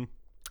 Mm-hmm.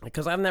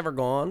 Because I've never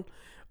gone.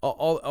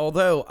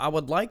 Although I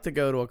would like to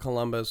go to a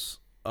Columbus...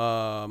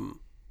 I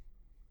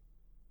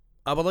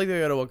would like to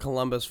go to a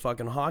Columbus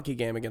fucking hockey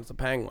game against the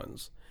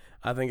Penguins.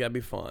 I think that'd be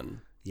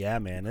fun. Yeah,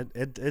 man,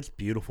 it's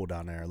beautiful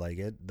down there. Like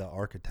the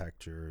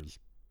architecture is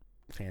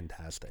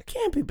fantastic.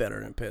 Can't be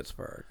better than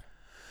Pittsburgh.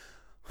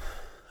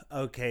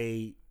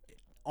 Okay,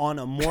 on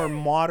a more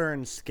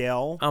modern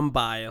scale. I'm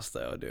biased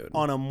though, dude.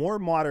 On a more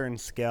modern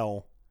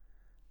scale,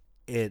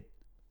 it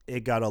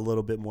got a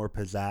little bit more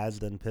pizzazz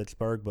than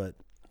Pittsburgh, but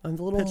a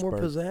little more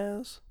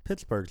pizzazz.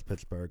 Pittsburgh's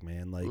Pittsburgh,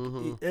 man. Like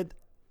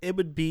it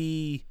would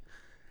be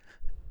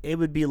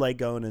like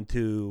going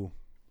into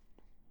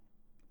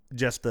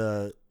just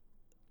a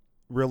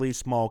really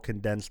small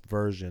condensed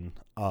version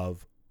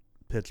of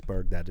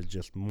Pittsburgh that is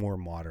just more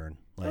modern.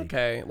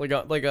 Okay, like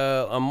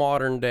a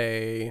modern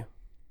day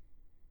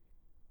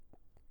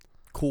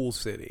cool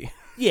city.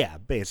 Yeah,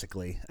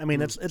 basically. I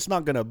mean, it's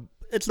not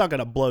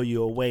gonna blow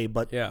you away,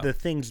 but the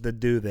things to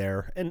do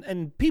there,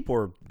 and people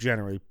are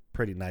generally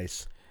pretty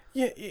nice.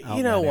 Yeah,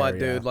 you know what,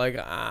 dude? Like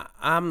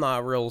I'm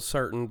not real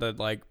certain that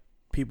like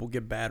people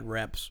get bad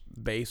reps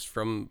based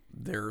from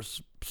their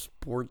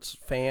sports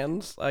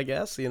fans, I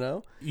guess, you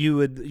know? You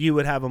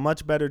would have a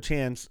much better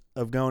chance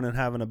of going and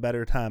having a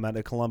better time at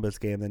a Columbus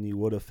game than you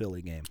would a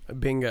Philly game.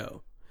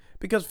 Bingo.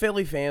 Because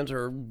Philly fans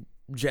are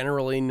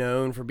generally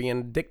known for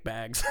being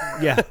dickbags.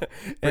 Yeah,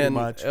 pretty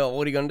much.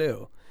 What are you going to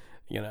do?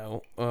 You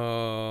know?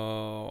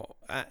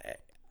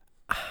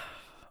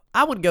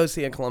 I would go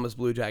see a Columbus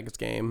Blue Jackets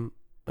game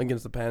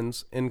against the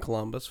Pens in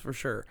Columbus for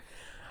sure.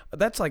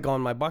 That's like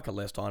on my bucket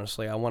list,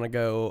 honestly. I want to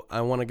go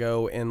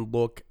and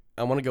look.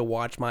 I want to go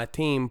watch my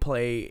team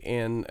play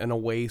in an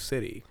away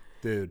city.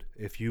 Dude,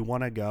 if you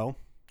want to go,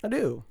 I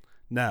do.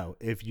 No,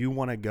 if you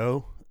want to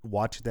go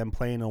watch them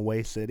play in an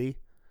away city,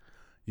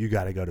 you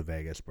got to go to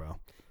Vegas, bro.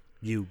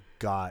 You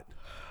got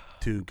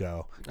to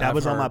go. That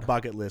was on my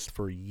bucket list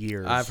for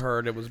years. I've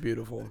heard it was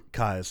beautiful.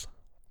 Cause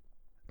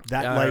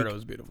I heard it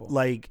was beautiful.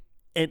 Like,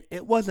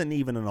 it wasn't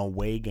even an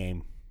away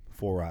game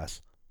for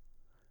us.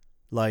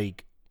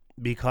 Like,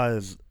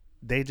 because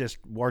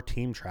our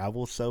team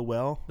travels so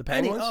well. The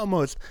Penguins?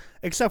 Almost,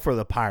 except for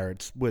the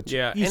Pirates, which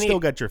you still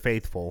got your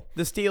faithful.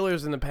 The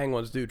Steelers and the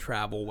Penguins do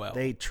travel well.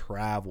 They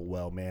travel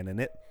well, man.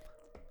 And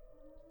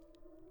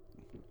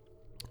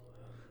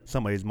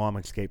somebody's mom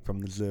escaped from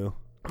the zoo.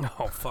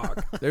 Oh,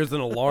 fuck. There's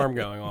an alarm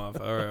going off,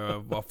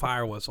 or a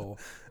fire whistle.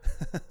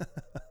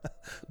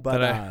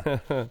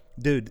 But,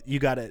 dude, you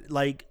got to,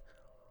 like,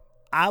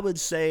 I would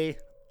say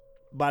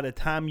by the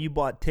time you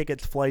bought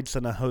tickets, flights,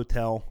 and a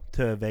hotel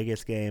to a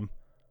Vegas game,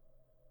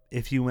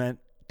 if you went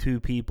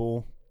 2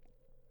 people,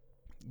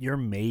 you're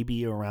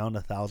maybe around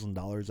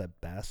 $1,000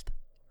 at best.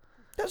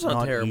 That's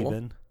not terrible.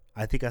 Even.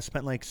 I think I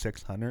spent like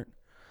 $600.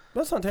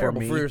 That's not terrible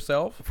for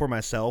yourself. For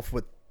myself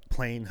with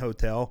plane,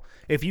 hotel.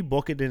 If you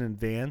book it in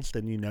advance,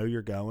 then you know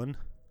you're going.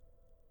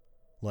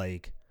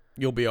 Like,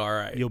 you'll be all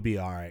right. You'll be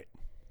all right.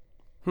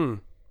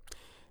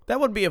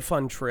 That would be a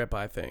fun trip,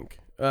 I think.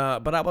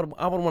 But I would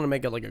want to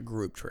make it like a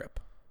group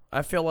trip.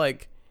 I feel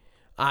like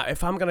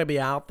if I'm gonna be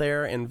out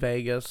there in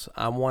Vegas,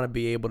 I want to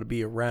be able to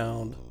be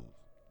around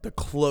the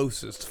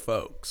closest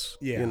folks.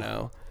 Yeah. You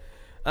know,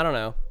 I don't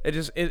know.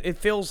 It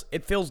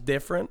feels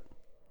different.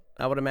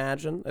 I would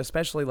imagine,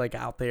 especially like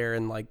out there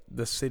in like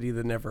the city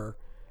that never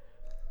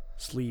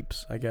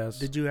sleeps, I guess.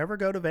 Did you ever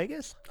go to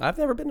Vegas? I've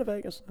never been to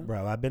Vegas.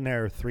 Bro, I've been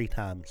there 3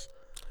 times.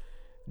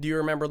 Do you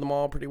remember the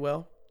mall pretty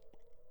well?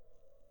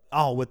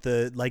 Oh, with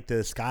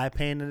the sky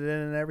painted in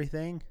and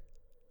everything?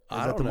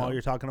 Is that the mall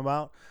you're talking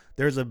about?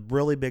 There's a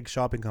really big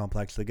shopping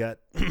complex that got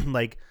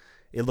like,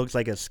 it looks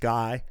like a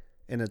sky,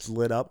 and it's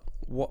lit up.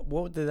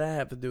 What did that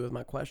have to do with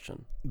my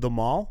question? The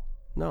mall?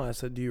 No, I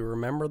said, do you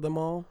remember them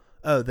all?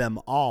 Oh, them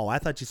all. I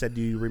thought you said,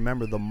 do you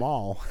remember the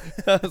mall?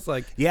 I was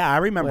like, yeah, I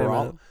remember wait a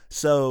all. minute.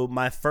 So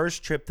my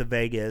first trip to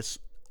Vegas,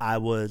 I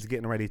was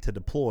getting ready to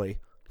deploy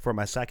for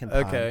my second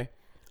time. Okay.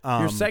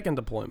 Your second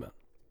deployment.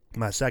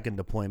 My second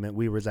deployment,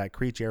 we was at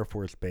Creech Air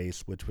Force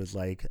Base, which was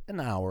like an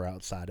hour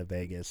outside of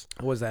Vegas.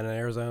 Was that in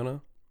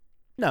Arizona?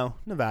 No,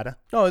 Nevada.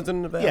 Oh, it's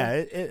in Nevada? Yeah,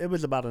 it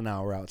was about an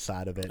hour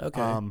outside of it.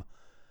 Okay.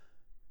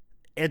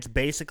 It's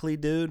basically,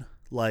 dude,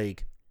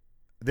 like,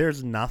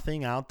 there's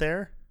nothing out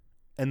there,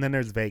 and then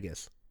there's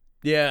Vegas.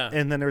 Yeah.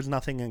 And then there's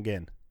nothing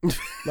again.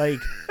 Like...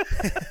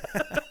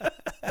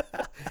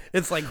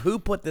 It's like, who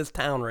put this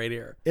town right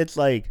here? It's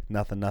like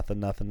nothing. Well,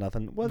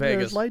 Vegas.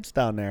 There's lights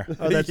down there.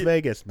 Oh, that's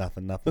Vegas.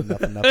 Nothing. Welcome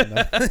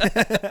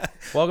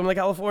to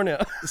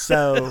California.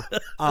 So,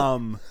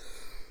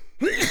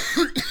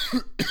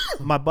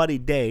 my buddy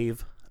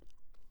Dave,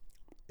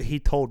 he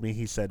told me,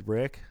 he said,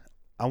 Rick,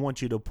 I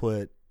want you to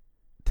put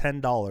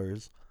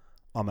 $10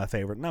 on my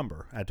favorite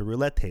number at the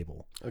roulette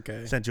table.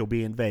 Okay. Since you'll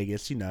be in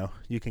Vegas, you know,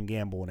 you can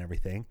gamble and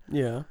everything.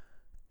 Yeah.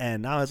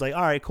 And I was like,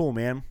 all right, cool,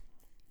 man.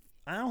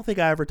 I don't think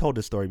I ever told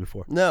this story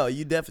before. No,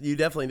 you definitely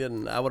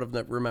didn't. I would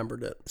have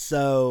remembered it.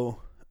 So,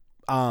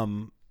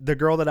 the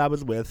girl that I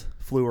was with,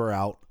 flew her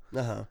out.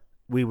 Uh-huh.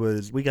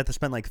 We got to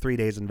spend like 3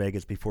 days in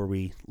Vegas before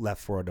we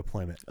left for a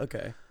deployment.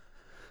 Okay.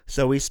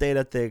 So we stayed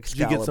at the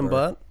Excalibur. Did you get some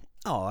butt?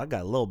 Oh, I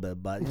got a little bit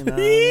of butt. You know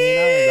what I mean?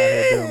 I was out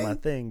here doing my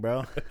thing,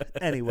 bro.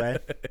 Anyway,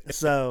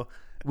 so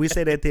we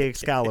stayed at the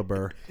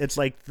Excalibur. It's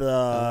like the...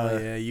 Oh,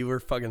 yeah, you were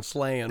fucking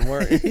slaying,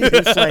 weren't you?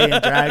 Slaying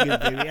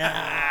dragons, dude.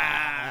 Yeah.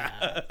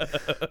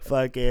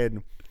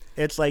 Fucking,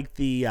 it's like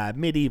the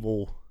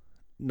medieval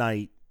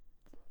night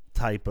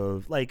type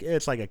of, like,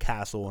 it's like a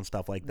castle and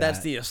stuff like that. That's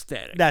the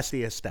aesthetic. That's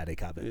the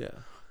aesthetic of it. Yeah.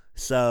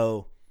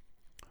 So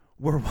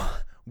we're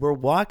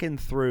walking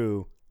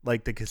through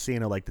like the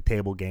casino, like the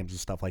table games and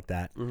stuff like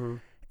that. Mm-hmm.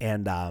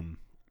 And I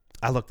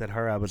looked at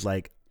her. I was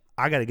like,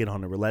 I got to get on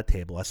the roulette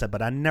table. I said,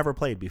 but I never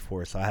played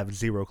before, so I have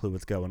zero clue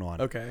what's going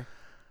on. Okay.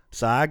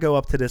 So I go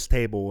up to this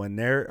table, and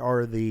there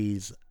are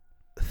these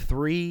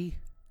 3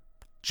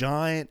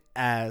 giant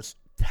ass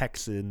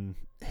Texan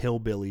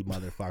hillbilly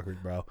motherfuckers,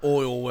 bro.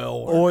 Oil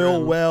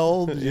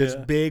well,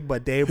 just big,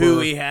 but they were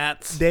hooey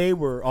hats. They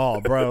were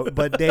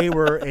but they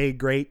were a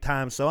great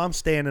time. So I'm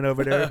standing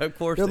over there. Of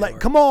course, they're like,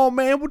 "Come on,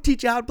 man, we'll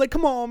teach you how to play.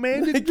 Come on,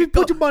 man, just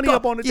put your money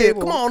up on the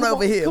table. Come on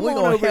over here. We're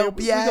gonna help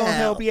you out. We're gonna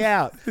help you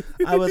out."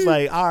 I was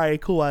like, "All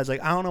right, cool." I was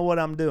like, "I don't know what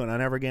I'm doing. I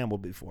never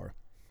gambled before."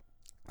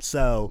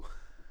 So,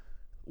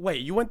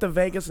 wait, you went to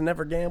Vegas and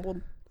never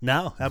gambled?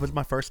 No, that was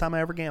my first time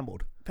I ever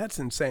gambled. That's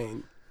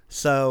insane.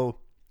 So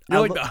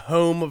you're like the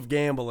home of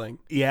gambling.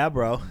 Yeah,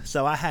 bro.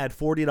 So I had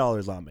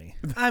 $40 on me.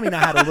 I mean, I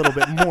had a little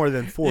bit more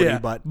than 40,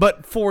 yeah,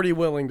 but 40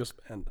 willing to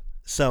spend.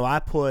 So I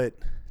put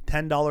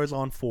 $10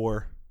 on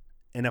 4,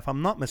 and if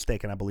I'm not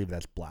mistaken, I believe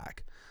that's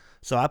black.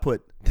 So I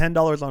put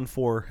 $10 on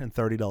 4 and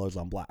 $30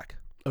 on black.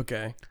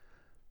 Okay.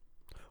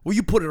 Well,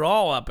 you put it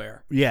all up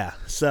there. Yeah.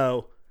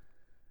 So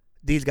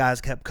these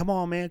guys kept, come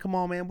on, man,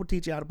 we'll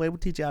teach you how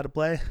to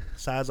play.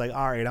 So I was like,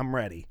 all right, I'm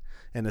ready.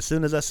 And as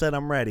soon as I said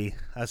I'm ready,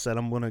 I said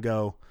I'm going to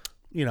go,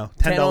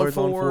 $10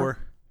 on 4,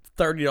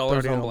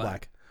 $30 on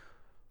black.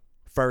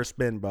 First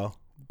spin, bro.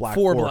 Black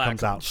 4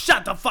 comes out.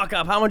 Shut the fuck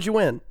up. How much you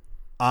win?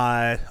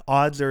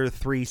 Odds are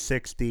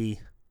 360,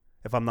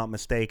 if I'm not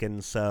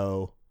mistaken.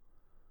 So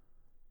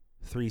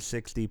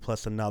 360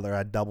 plus another,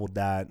 I doubled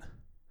that.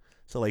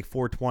 So like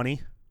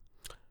 420.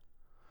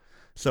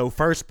 So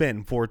first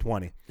spin,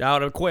 420. I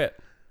would have quit.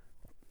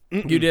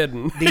 Mm-mm. You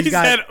didn't. These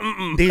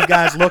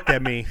guys looked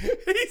at me.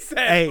 He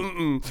said, "Hey,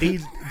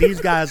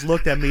 these guys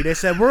looked at me. They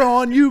said, we're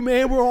on you,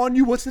 man. We're on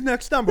you. What's the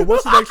next number? They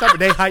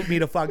hyped me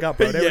the fuck up,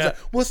 bro. They was like,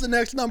 what's the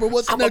next number?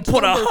 I'm gonna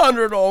put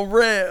 100 on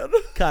red.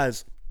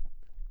 Cause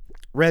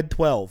red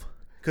 12.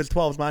 Cause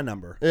 12's my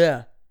number.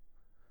 Yeah.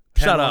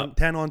 Shut up.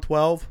 10 on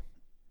 12.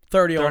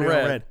 30 on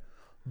red.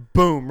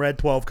 Boom, red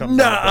 12 comes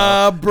out.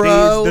 Nah,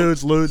 bro. These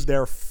dudes lose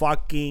their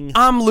fucking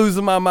I'm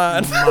losing my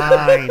mind.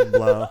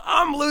 Bro.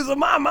 I'm losing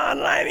my mind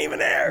and I ain't even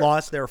there.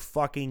 Lost their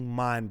fucking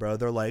mind, bro.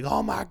 They're like,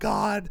 oh my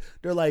God.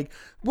 They're like,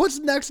 what's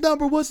the next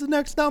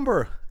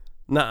number?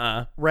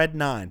 Nuh-uh. Red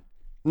 9.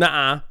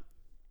 Nuh-uh.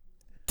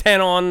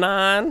 10 on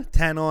 9.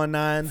 10 on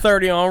 9.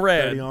 30 on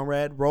red. 30 on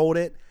red. Rolled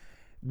it.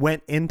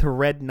 Went into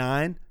red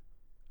 9.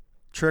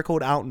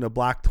 Trickled out into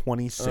black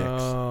 26.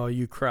 Oh,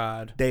 you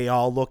cried. They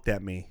all looked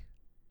at me.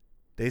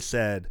 They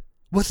said,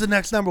 what's the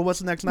next number? I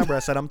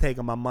said, I'm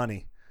taking my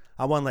money.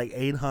 I won like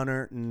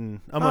 $800 and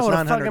almost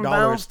 $900.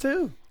 Bounced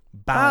too.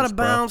 I'd have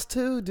bounced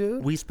too,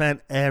 dude. We spent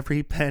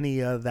every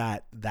penny of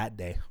that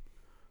day.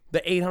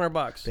 The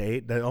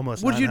 $800. The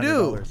almost. What'd you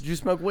do? $900. Did you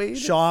smoke weed?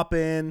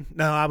 Shopping.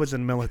 No, I was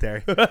in the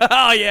military.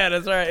 Oh yeah,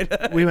 that's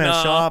right. We went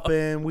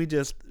shopping. We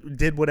just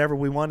did whatever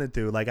we wanted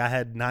to. Like I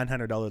had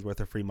 $900 worth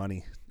of free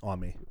money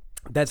on me.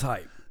 That's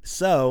hype.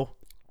 So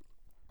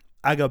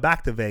I go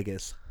back to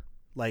Vegas.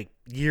 Like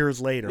years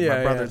later,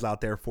 my brother's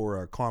out there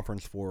for a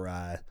conference for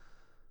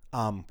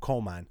coal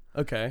mine.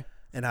 Okay.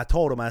 And I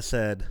told him, I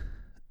said,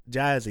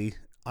 Jazzy,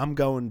 I'm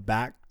going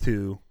back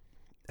to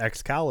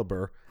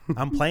Excalibur.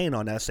 I'm playing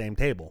on that same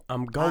table.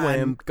 I'm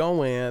going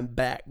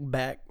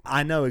back.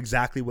 I know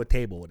exactly what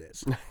table it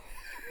is.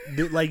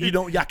 Dude, like,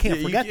 I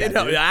can't forget that.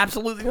 No,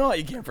 absolutely not.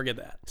 You can't forget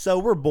that. So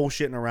we're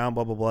bullshitting around,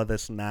 blah, blah, blah,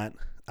 this and that.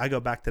 I go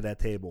back to that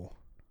table.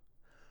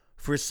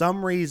 For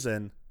some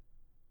reason,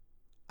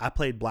 I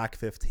played Black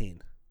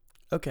 15.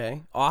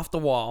 Okay. Off the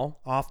wall.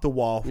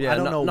 Yeah, I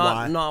don't know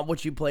why. Not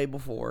what you played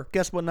before.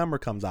 Guess what number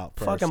comes out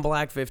first? Fucking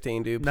Black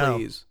 15, dude,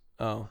 please.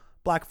 No.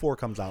 Black 4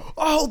 comes out.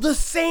 Oh, the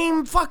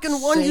same fucking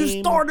one you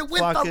started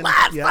with the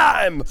last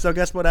time. So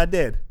guess what I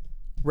did?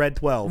 Red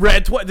 12.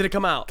 Red 12. Did it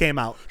come out? Came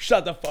out.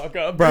 Shut the fuck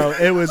up. Bro,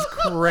 it was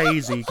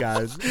crazy,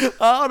 guys.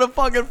 I would have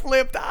fucking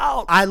flipped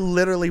out. I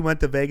literally went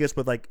to Vegas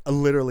with like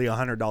literally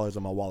 $100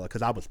 in my wallet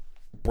because I was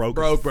broke.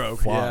 Broke.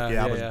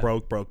 Yeah, I was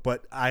broke.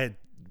 But I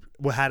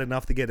had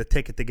enough to get a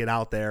ticket to get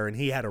out there, and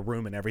he had a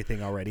room and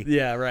everything already.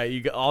 Yeah, right. You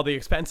got all the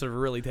expenses were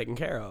really taken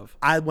care of.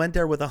 I went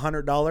there with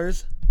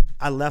 $100.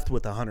 I left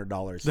with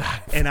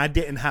 $100, and I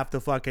didn't have to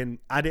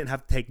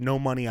take no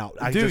money out.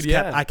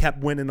 I kept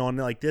winning on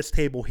like this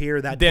table here,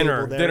 that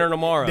table there. Dinner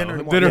tomorrow.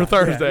 Dinner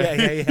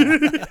Thursday.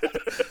 Yeah.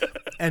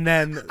 And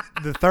then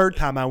the third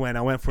time I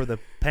went for the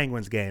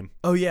Penguins game.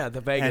 Oh yeah,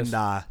 the Vegas.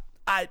 And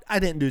I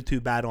didn't do too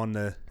bad on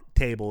the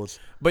tables,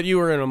 but you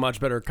were in a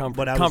much better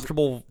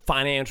comfortable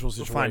financial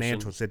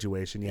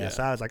situation. Yeah.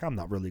 So I was like, I'm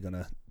not really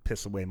gonna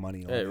piss away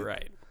money on it.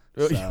 Right.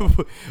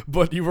 So.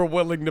 But you were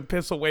willing to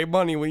piss away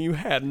money when you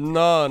had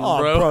none,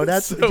 bro. Bro,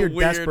 that's so your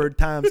weird. Desperate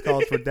times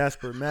calls for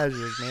desperate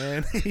measures,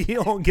 man.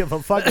 You don't give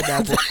a fuck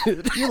about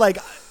that. You're like,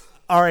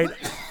 all right,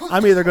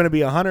 I'm either going to be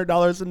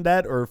 $100 in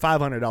debt or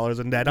 $500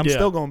 in debt. I'm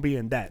still going to be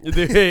in debt.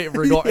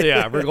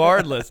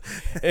 Regardless.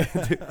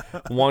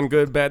 One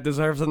good bet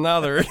deserves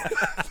another.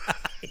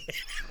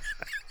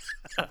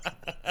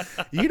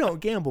 You don't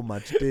gamble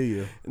much, do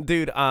you?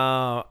 Dude,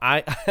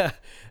 I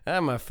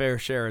have my fair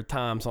share of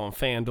times on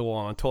FanDuel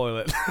on a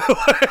toilet.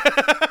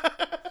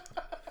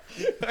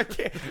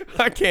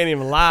 I can't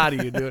even lie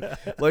to you, dude.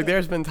 Like,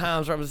 there's been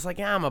times where I'm just like,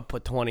 I'm going to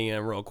put 20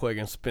 in real quick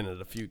and spin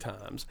it a few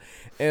times.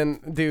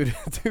 And, dude,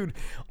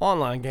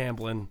 online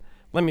gambling,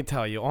 let me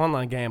tell you,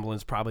 online gambling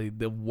is probably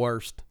the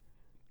worst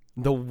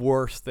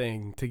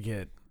thing to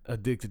get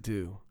addicted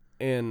to.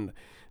 And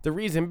the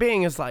reason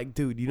being is like,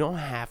 dude, you don't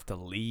have to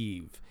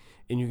leave,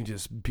 and you can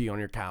just be on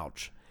your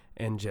couch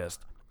and just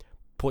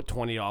put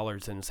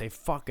 $20 in and say,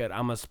 fuck it,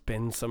 I'm gonna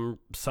spend some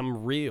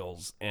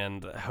reels,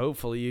 and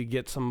hopefully you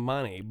get some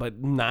money.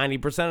 But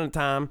 90% of the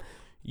time,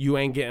 you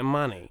ain't getting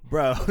money.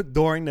 Bro,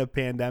 during the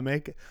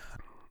pandemic,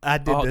 I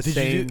did the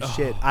same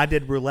shit. I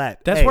did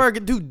roulette. That's where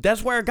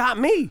it got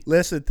me.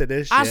 Listen to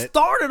this shit. I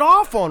started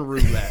off on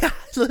roulette.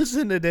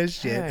 Listen to this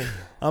shit. Hey.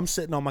 I'm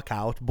sitting on my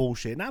couch,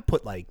 bullshit, and I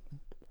put like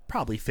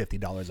probably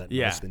 $50 at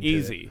most into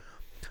easy.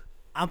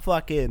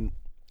 It.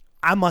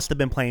 I must have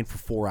been playing for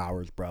 4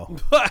 hours, bro.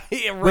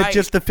 Yeah, right. With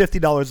just the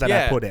 $50 that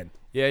I put in.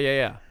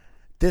 Yeah.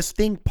 This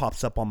thing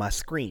pops up on my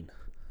screen.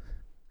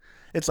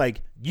 It's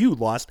like, you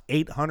lost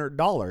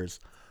 $800.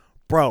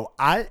 Bro,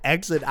 I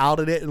exit out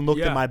of it and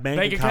looked at my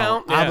bank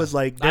account. I was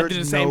like,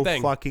 there's no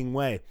fucking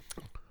way.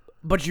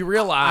 But you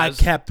realize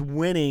I kept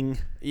winning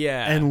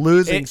and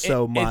losing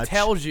so much. It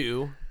tells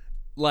you,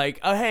 like,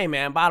 oh, hey,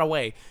 man, by the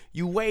way,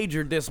 you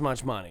wagered this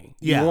much money.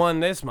 You won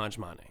this much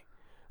money.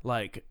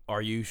 Like,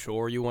 are you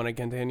sure you want to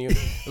continue?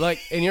 Like,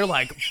 and you're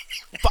like,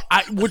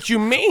 what you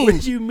mean?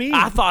 What you mean?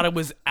 I thought it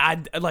was,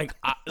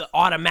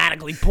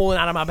 automatically pulling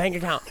out of my bank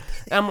account.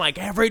 And I'm like,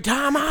 every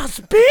time I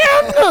spin,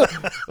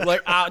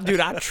 like, dude,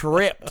 I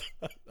tripped.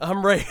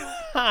 I'm right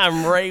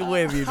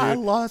with you, dude. I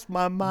lost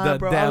my mind,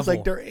 bro. I was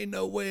like, there ain't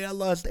no way I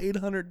lost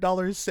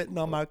 $800 sitting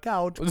on my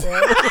couch,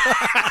 bro.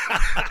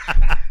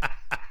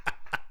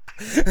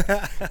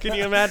 Can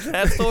you imagine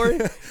that story?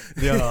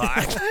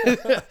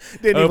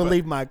 Didn't even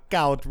leave my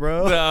couch,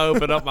 bro. I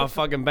opened up my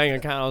fucking bank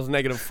account. I was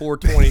negative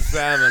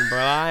 427, bro.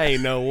 I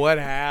ain't know what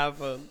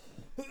happened.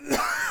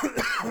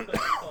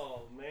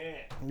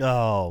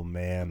 Oh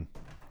man.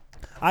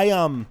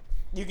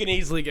 You can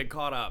easily get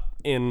caught up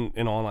in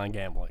online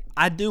gambling.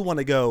 I do want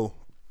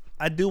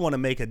to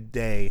make a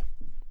day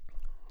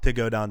to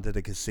go down to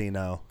the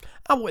casino.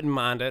 I wouldn't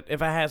mind it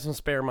if I had some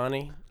spare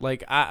money.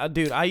 Like, I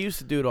used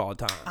to do it all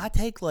the time. I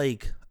take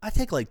like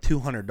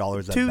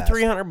 $200 at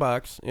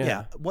 $200-$300.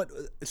 Yeah.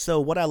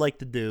 What I like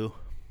to do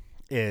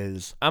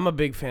is, I'm a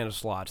big fan of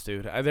slots,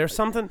 dude. There's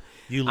something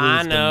you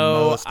lose the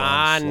most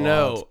on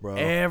slots, bro.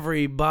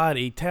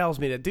 Everybody tells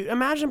me that, dude.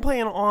 Imagine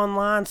playing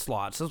online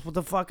slots. That's what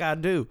the fuck I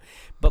do.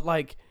 But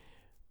like,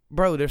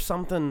 bro, there's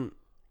something,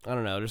 I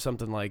don't know. There's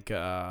something like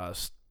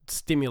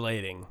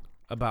stimulating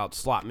about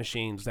slot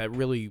machines that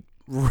really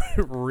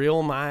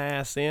reel my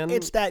ass in.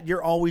 It's that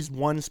you're always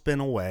one spin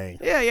away.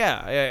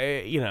 Yeah.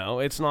 You know,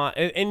 it's not,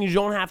 and you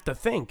don't have to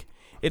think.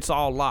 It's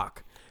all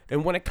luck.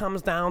 And when it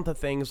comes down to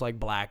things like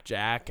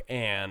blackjack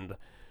and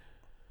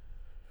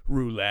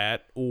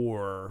roulette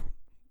or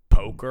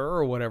poker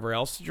or whatever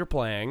else that you're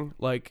playing,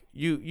 like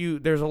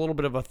there's a little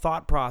bit of a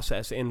thought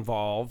process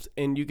involved,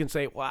 and you can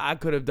say, well, I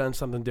could have done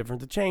something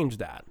different to change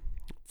that,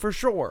 for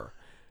sure.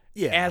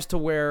 Yeah. As to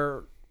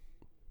where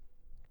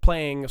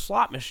playing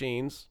slot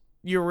machines,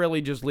 you're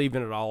really just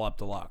leaving it all up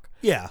to luck.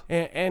 Yeah.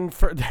 And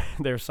for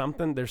there's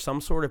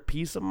some sort of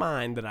peace of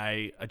mind that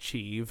I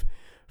achieve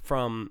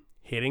from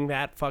hitting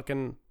that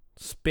fucking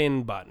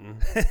spin button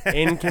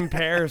in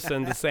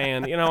comparison to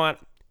saying, you know what,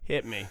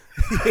 hit me.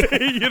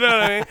 You know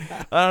what I mean?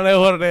 I don't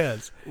know what it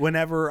is.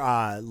 Whenever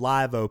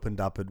Live opened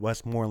up at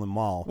Westmoreland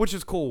Mall, Which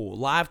is cool.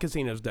 Live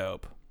casino's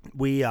dope.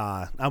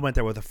 I went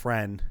there with a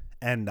friend,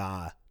 and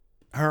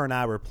her and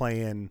I were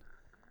playing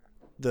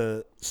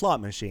the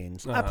slot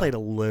machines. I played a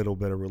little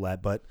bit of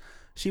roulette, but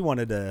she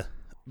wanted to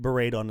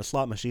berate on the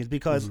slot machines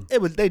because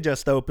they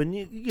just opened.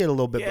 You get a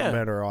little bit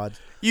better odds.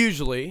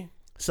 Usually.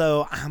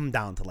 So I'm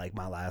down to like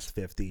my last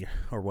 50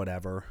 or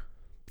whatever.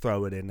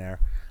 Throw it in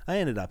there. I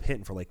ended up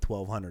hitting for like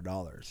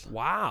 $1,200.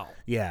 Wow.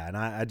 Yeah, and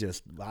I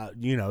just,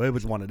 it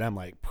was one of them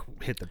like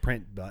hit the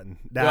print button.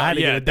 Well, I had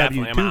to yeah, get a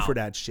definitely, W-2 for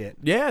that shit.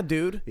 Yeah,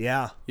 dude.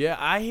 Yeah. Yeah,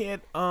 I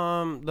hit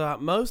the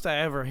most I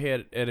ever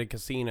hit at a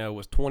casino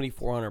was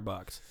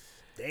 $2,400.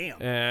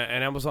 Damn.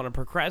 And I was on a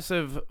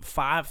progressive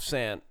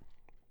 5-cent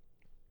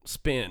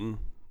spin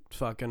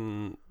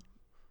fucking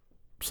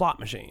slot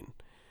machine.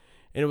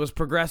 And it was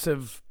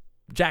progressive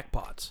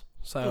jackpots.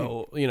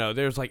 So,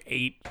 there's like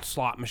 8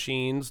 slot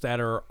machines that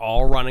are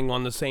all running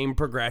on the same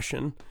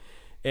progression.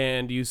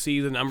 And you see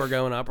the number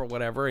going up or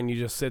whatever, and you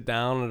just sit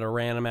down at a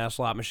random ass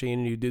slot machine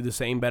and you do the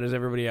same bet as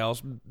everybody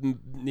else,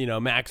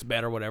 max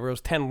bet or whatever. It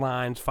was 10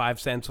 lines, 5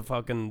 cents a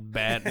fucking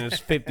bet, and it's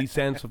 50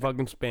 cents a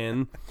fucking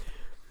spin.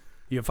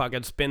 You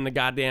fucking spin the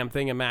goddamn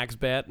thing at max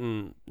bet,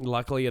 and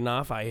luckily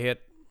enough, I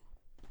hit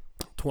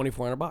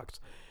 $2,400.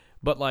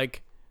 But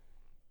like,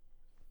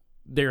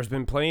 there's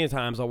been plenty of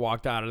times I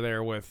walked out of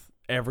there with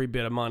every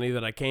bit of money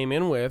that I came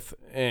in with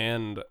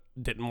and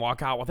didn't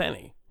walk out with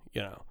any,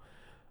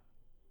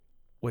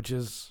 which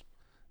is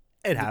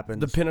it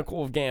happens. The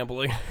pinnacle of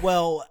gambling.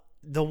 Well,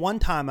 the one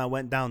time I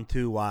went down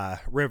to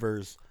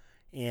Rivers,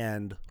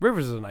 and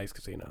Rivers is a nice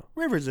casino.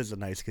 Rivers is a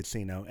nice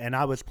casino, and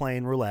I was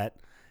playing roulette,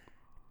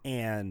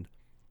 and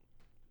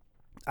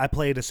I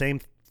played the same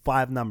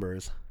 5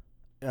 numbers.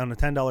 On a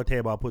 $10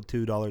 table, I put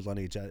 $2 on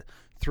each.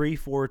 3,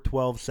 4,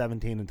 12,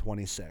 17, and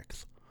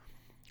 26.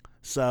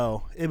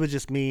 So it was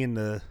just me and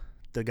the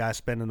guy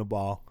spinning the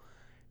ball,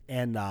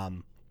 and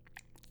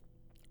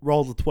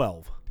rolls a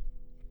 12.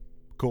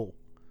 Cool.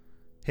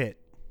 Hit.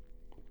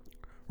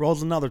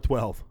 Rolls another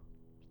 12.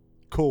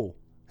 Cool.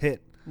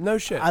 Hit. No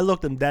shit. I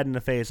looked him dead in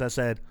the face. I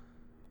said,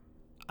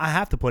 I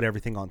have to put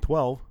everything on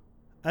 12.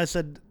 I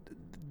said,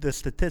 the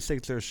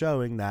statistics are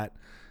showing that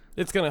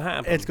it's going to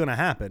happen. It's going to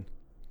happen.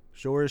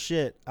 Sure as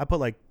shit. I put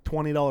like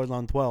 $20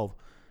 on 12.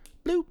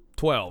 Bloop.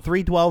 12.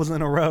 3 12s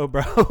in a row,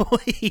 bro.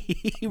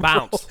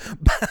 Bounced,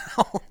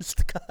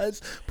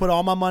 cuz. Put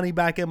all my money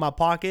back in my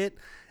pocket.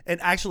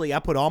 And actually, I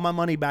put all my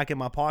money back in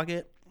my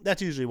pocket.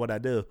 That's usually what I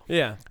do.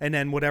 Yeah. And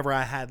then whatever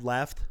I had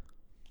left,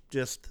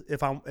 just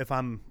if I'm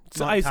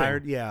not icing.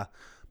 tired, yeah.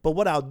 But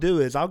what I'll do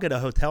is I'll get a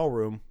hotel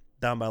room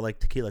down by like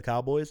Tequila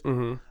Cowboys.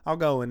 Mm-hmm. I'll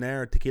go in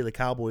there, Tequila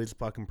Cowboys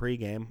fucking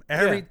pregame.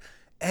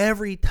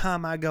 Every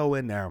time I go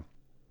in there,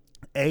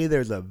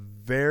 there's a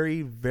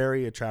very,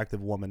 very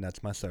attractive woman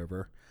that's my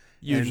server.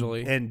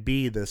 Usually. And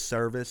B, the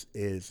service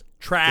is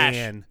trash.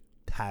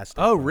 Fantastic.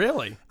 Oh,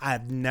 really?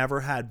 I've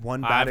never had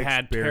one bad experience. I've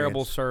had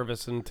terrible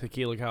service in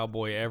Tequila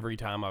Cowboy every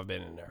time I've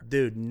been in there.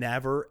 Dude,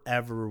 never,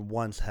 ever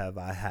once have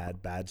I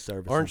had bad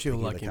service. Aren't you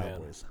in lucky,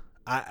 Cowboys.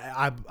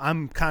 Man?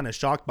 I'm kind of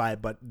shocked by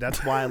it, but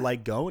that's why I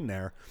like going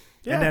there.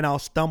 Yeah. And then I'll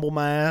stumble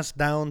my ass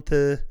down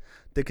to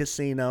the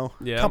casino.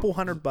 Yeah. Couple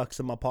 $100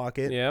 in my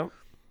pocket. Yeah.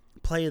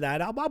 Play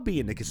that. I'll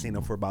be in the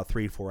casino for about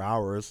 3-4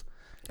 hours.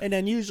 And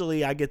then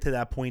usually I get to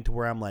that point to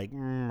where I'm like,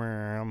 I'm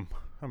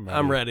ready.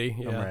 I'm ready.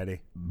 Yeah. I'm ready.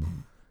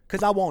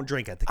 Because I won't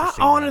drink at the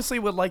casino. I honestly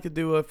would like to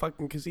do a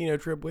fucking casino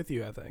trip with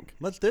you, I think.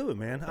 Let's do it,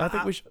 man. I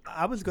think we should.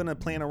 I was going to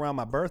plan around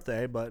my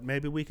birthday, but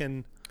maybe we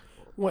can.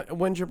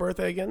 When's your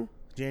birthday again?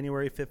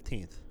 January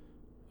 15th.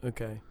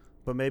 Okay.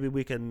 But maybe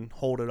we can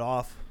hold it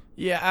off.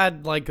 Yeah,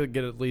 I'd like to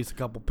get at least a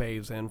couple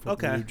pays in for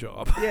the new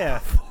job. Yeah.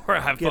 Before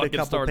I Get a fucking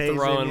couple start pays in,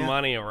 throwing yeah.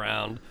 money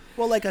around.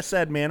 Well, like I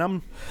said, man,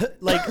 I'm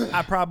like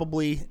I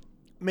probably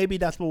maybe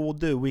that's what we'll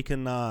do. We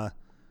can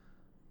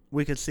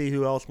see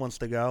who else wants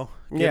to go.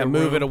 Yeah,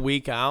 move it a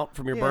week out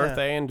from your Yeah.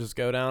 birthday and just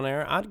go down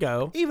there. I'd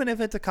go. Even if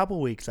it's a couple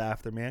weeks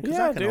after, man, because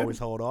Yeah, I can dude. always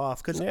hold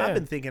off. Because Yeah. I've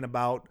been thinking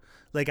about,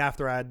 like,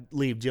 after I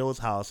leave Jill's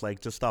house,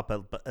 like, just stop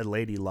at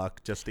Lady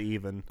Luck just to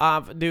even.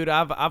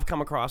 I've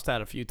come across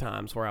that a few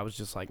times where I was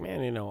just like,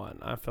 man, you know what?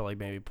 I feel like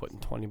maybe putting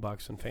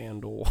 $20 in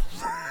FanDuel.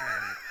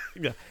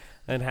 Yeah,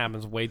 it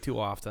happens way too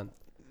often.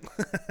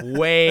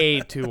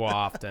 Way too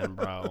often,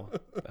 bro.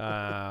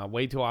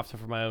 Way too often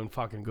for my own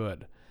fucking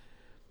good.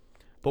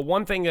 But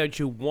one thing that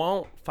you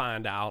won't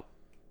find out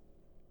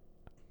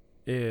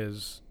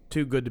is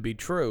too good to be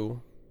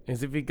true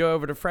is if you go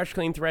over to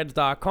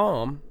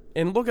freshcleanthreads.com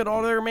And look at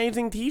all their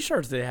amazing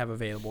t-shirts they have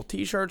available.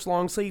 T-shirts,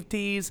 long sleeve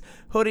tees,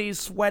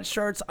 hoodies,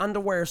 sweatshirts,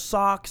 underwear,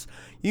 socks,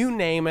 you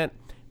name it.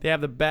 They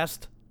have the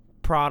best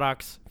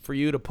products for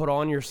you to put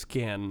on your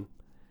skin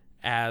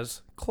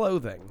as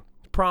clothing.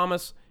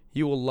 Promise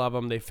you will love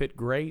them. They fit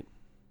great.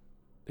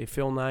 They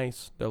feel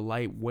nice. They're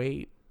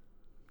lightweight.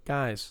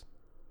 Guys,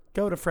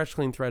 go to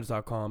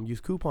freshcleanthreads.com. Use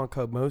coupon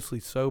code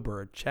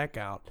MOSTLYSOBER at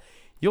checkout.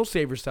 You'll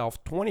save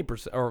yourself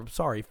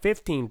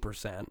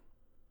 15%.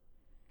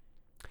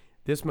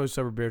 This Most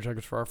Sober Beer Check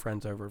is for our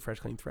friends over at Fresh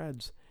Clean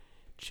Threads.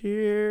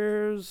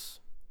 Cheers.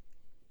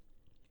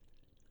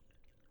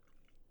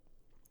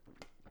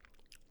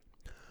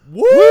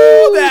 Woo,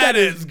 that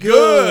is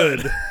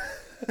good.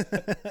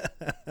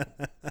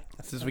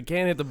 Since we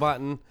can't hit the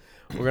button,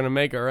 we're going to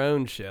make our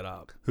own shit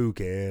up. Who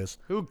cares?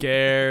 Who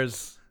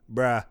cares?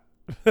 Bruh.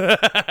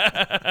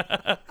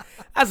 That's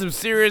some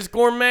serious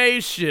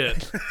gourmet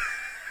shit.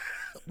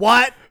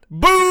 What?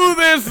 Boo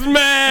this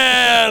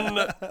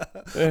man!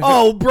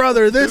 Oh,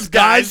 brother, this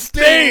guy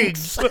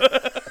stinks.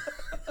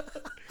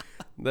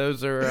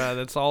 Those are,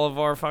 that's all of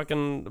our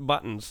fucking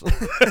buttons.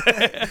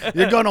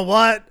 You're gonna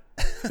what?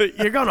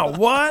 You're gonna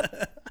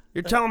what?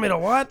 You're telling me to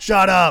what?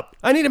 Shut up.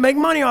 I need to make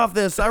money off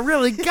this. I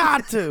really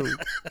got to.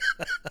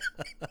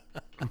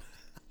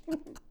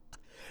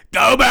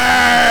 Go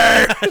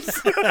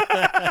Bears!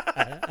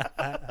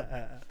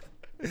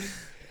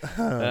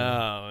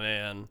 Oh,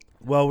 man.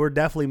 Well, we're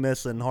definitely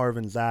missing Harv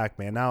and Zach,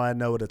 man. Now I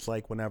know what it's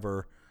like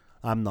whenever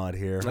I'm not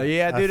here.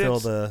 Yeah, dude,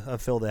 I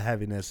feel the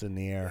heaviness in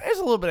the air. There's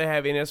a little bit of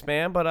heaviness,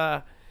 man,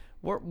 but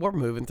we're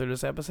moving through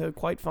this episode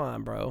quite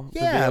fine, bro.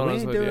 Yeah, we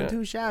ain't doing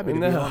too shabby, to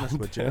be honest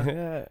with you.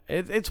 Yeah,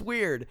 it's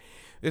weird,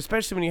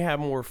 especially when you have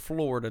more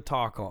floor to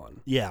talk on.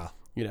 Yeah.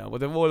 You know,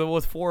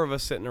 with four of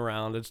us sitting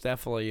around, it's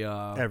definitely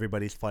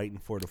everybody's fighting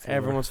for the floor.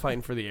 Everyone's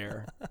fighting for the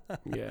air.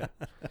 Yeah.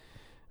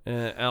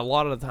 And a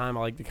lot of the time,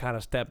 I like to kind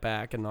of step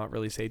back and not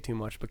really say too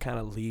much, but kind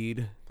of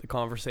lead the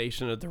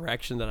conversation in a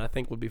direction that I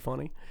think would be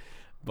funny.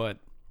 But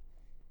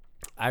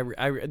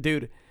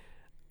dude,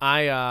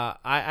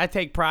 I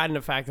take pride in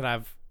the fact that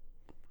I've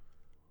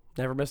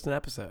never missed an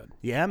episode.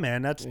 Yeah,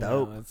 man, that's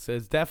dope. You know, it's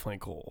definitely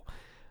cool.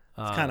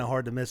 It's kind of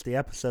hard to miss the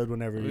episode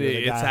whenever you're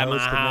the it's guy at my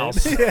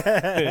house.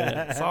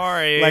 Yeah.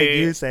 Sorry. Like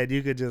you said,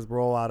 you could just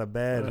roll out of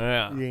bed.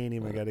 Yeah. You ain't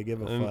even got to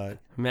give a fuck.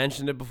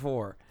 Mentioned it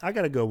before. I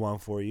got a good one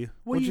for you.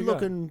 What are you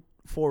looking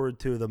forward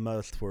to the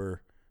most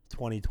for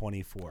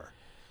 2024?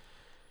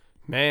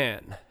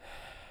 Man,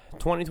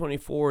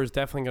 2024 is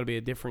definitely going to be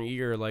a different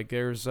year. Like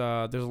there's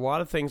a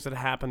lot of things that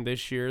happened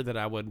this year that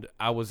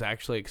I was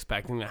actually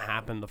expecting to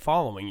happen the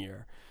following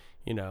year.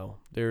 You know,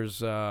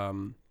 there's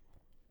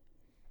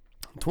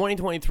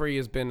 2023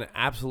 has been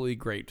absolutely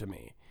great to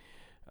me.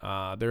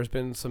 There's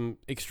been some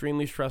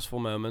extremely stressful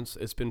moments.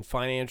 It's been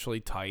financially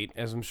tight,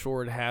 as I'm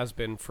sure it has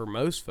been for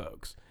most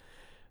folks.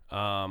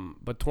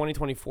 But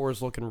 2024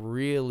 is looking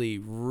really,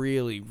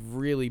 really,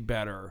 really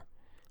better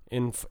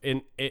in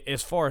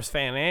as far as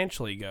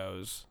financially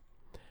goes.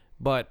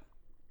 But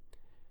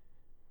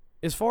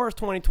as far as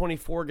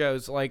 2024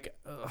 goes, like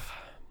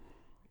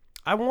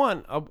I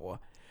want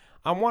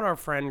our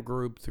friend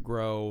group to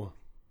grow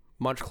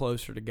much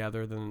closer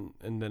together than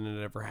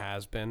it ever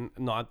has been.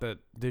 Not that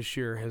this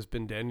year has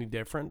been any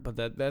different, but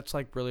that's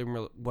like really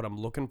what I'm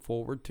looking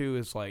forward to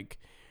is like,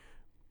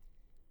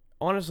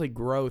 honestly,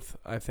 growth,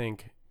 I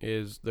think,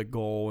 is the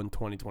goal in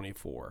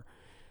 2024.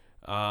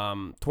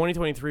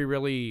 2023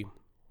 really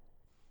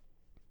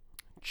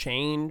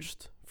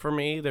changed for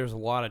me. There's a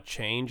lot of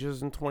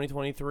changes in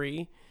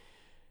 2023,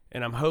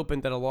 and I'm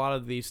hoping that a lot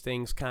of these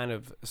things kind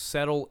of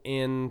settle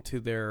into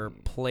their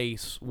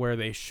place where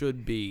they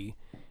should be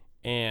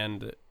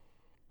and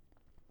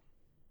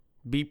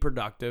be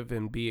productive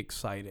and be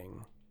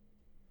exciting.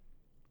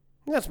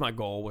 That's my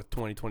goal with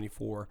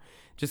 2024.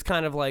 Just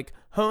kind of like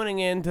honing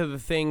into the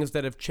things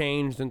that have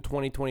changed in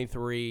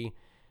 2023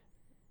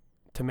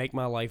 to make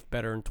my life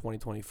better in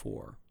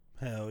 2024.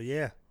 Hell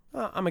yeah.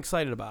 I'm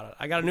excited about it.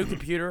 I got a new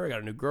computer. I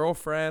got a new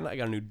girlfriend. I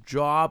got a new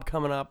job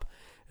coming up.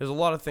 There's a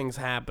lot of things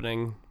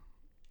happening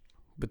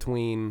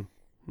between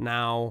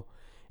now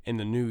and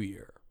the new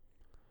year.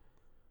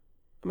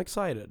 I'm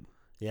excited.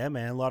 Yeah,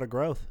 man, a lot of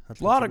growth. That's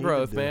a lot of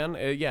growth, man.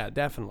 Yeah,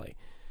 definitely.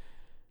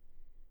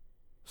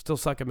 Still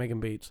suck at making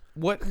beats.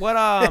 What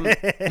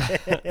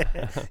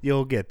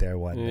You'll get there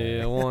one day.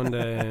 Yeah, one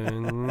day.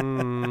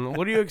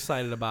 What are you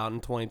excited about in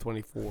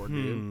 2024,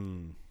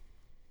 dude?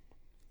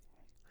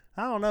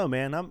 I don't know,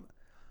 man.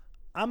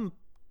 I'm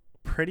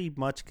pretty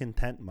much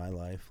content in my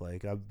life.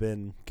 Like I've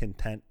been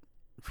content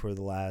for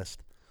the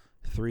last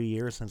 3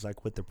 years since I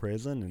quit the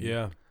prison. And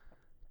yeah.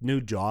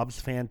 New job's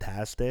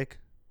fantastic.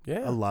 Yeah.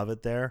 I love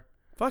it there.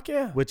 Fuck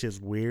yeah. Which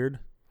is weird.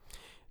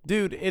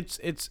 Dude,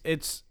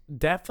 it's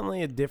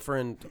definitely a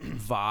different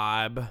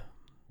vibe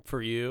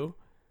for you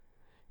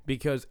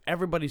because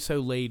everybody's so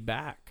laid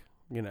back,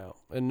 you know,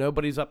 and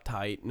nobody's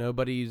uptight.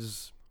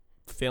 Nobody's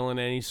feeling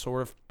any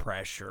sort of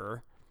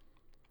pressure.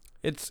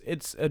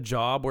 It's a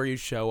job where you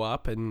show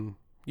up and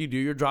you do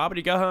your job and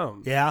you go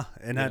home. Yeah,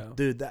 and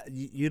dude, that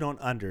you don't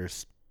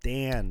understand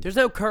stand. There's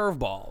no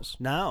curveballs.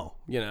 No.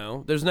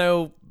 There's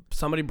no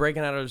somebody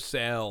breaking out of a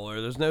cell,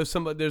 or there's no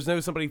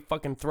somebody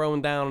fucking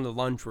throwing down in the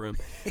lunchroom.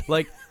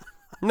 Like,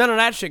 none of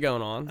that shit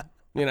going on.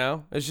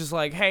 It's just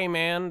like, hey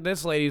man,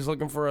 this lady's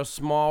looking for a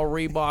small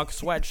Reebok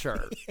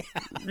sweatshirt.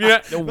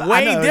 Yeah,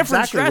 way I know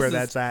different exactly stresses. where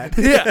that's at.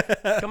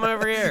 Yeah, come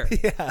over here.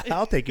 Yeah,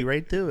 I'll take you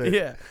right to it.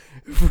 Yeah,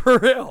 for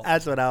real.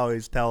 That's what I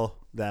always tell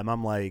them.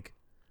 I'm like,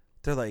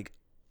 they're like,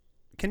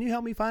 can you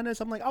help me find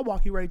this? I'm like, I'll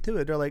walk you right to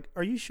it. They're like,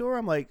 are you sure?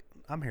 I'm like,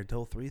 I'm here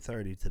till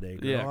 3:30 today,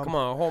 girl. Yeah, come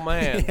on, hold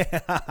my hand. Yeah,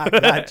 I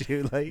got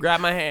you. Like,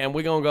 grab my hand.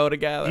 We're gonna go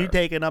together. You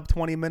taking up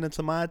 20 minutes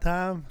of my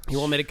time? You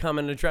want me to come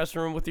in the dressing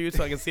room with you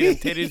so I can see them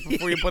titties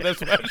before you put that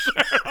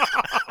sweatshirt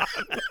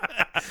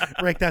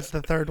on? Rick, that's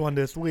the third one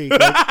this week.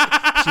 Like,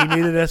 she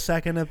needed a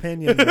second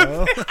opinion,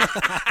 bro.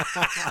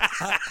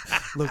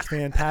 Looks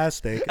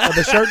fantastic. Oh,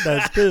 the shirt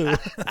does too.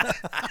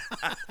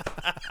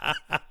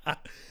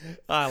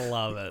 I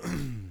love it.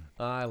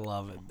 I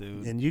love it,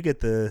 dude. And you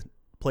get to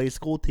play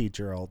school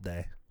teacher all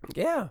day.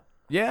 Yeah,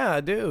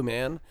 I do,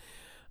 man.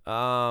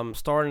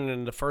 Starting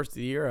in the first of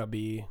the year, I'll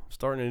be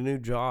starting a new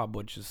job,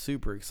 which is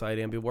super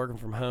exciting. I'll be working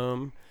from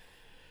home.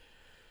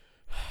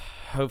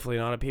 Hopefully,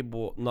 not a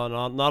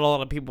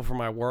lot of people from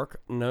my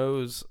work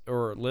knows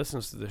or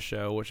listens to the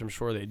show, which I'm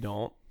sure they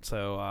don't.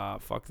 So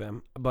fuck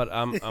them. But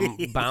I'm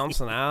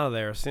bouncing out of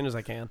there as soon as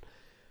I can.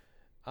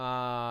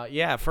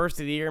 Yeah,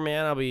 first of the year,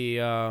 man, I'll be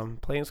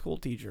playing school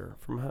teacher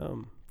from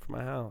home, from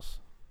my house,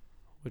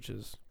 which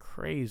is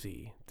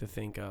crazy to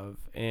think of.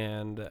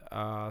 And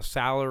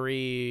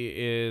salary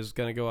is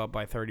going to go up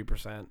by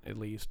 30% at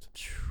least.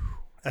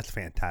 That's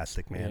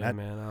fantastic, man. Yeah,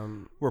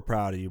 man. We're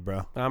proud of you,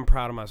 bro. I'm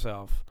proud of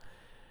myself.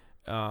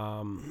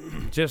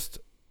 Just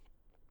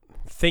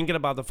thinking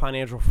about the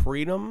financial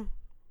freedom.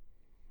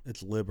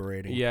 It's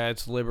liberating. Yeah,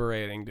 it's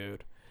liberating,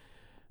 dude.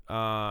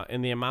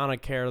 And the amount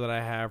of care that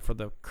I have for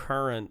the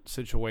current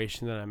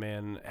situation that I'm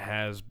in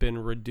has been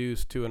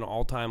reduced to an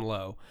all-time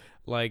low.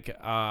 Like,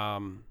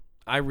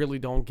 I really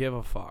don't give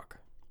a fuck,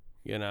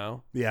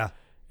 Yeah.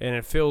 And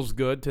it feels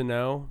good to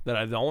know that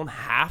I don't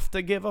have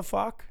to give a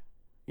fuck,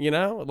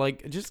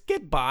 Like, just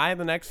get by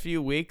the next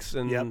few weeks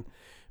and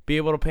be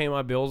able to pay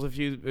my bills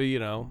be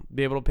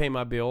able to pay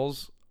my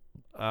bills.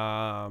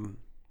 I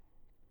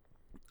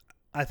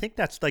think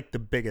that's, like, the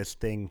biggest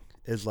thing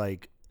is,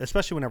 like,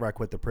 especially whenever I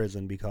quit the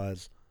prison,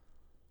 because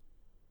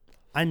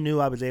I knew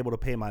I was able to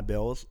pay my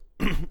bills.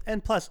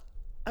 And plus,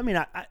 I mean,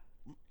 I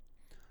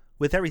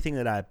with everything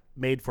that I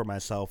made for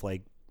myself,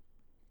 like,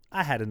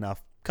 I had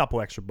enough,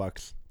 couple extra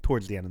bucks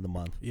towards the end of the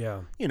month.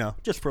 Yeah.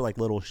 Just for, like,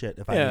 little shit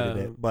if I needed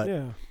it.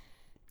 But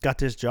got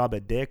this job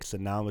at Dick's,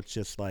 and now it's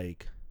just,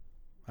 like,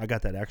 I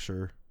got that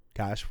extra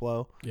cash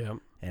flow. Yeah.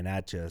 And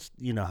that just,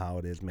 you know how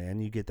it is, man.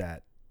 You get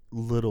that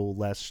little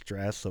less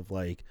stress of,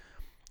 like,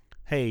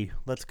 hey,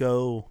 let's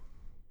go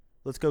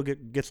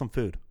get some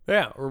food.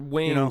 Yeah, or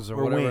wings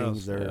or whatever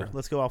wings, else. or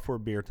let's go out for a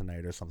beer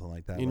tonight or something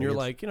like that. And you're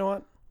like, you know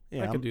what?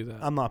 Yeah, I could do that.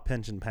 I'm not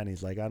pinching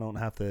pennies. Like, I don't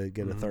have to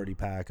get a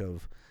 30-pack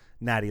of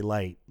Natty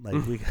Light.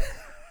 Like,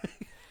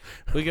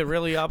 we could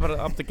really up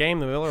the game,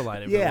 the Miller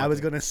Lite. Yeah, I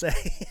was gonna say.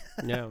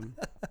 Yeah,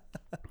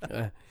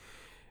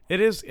 it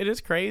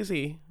is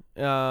crazy,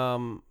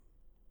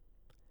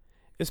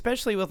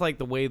 especially with, like,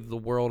 the way the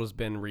world has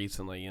been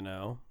recently.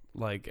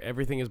 Like,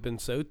 everything has been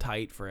so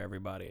tight for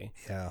everybody.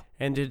 Yeah,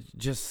 and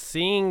just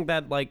seeing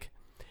that, like,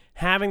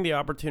 having the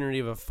opportunity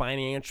of a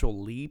financial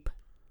leap,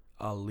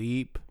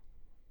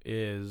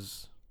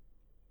 is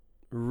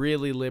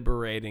really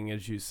liberating,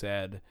 as you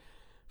said,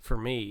 for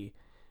me.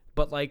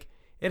 But, like,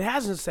 it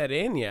hasn't set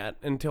in yet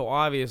until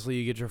obviously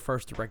you get your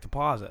first direct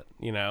deposit,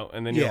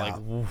 and then you're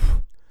like,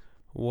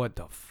 what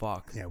the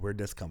fuck? Yeah, where'd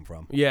this come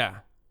from? Yeah,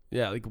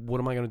 like, what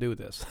am I gonna do with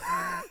this?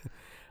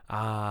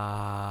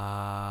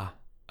 I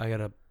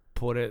gotta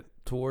put it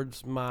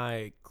towards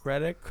my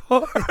credit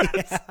card.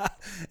 Yeah.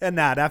 And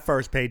that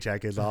first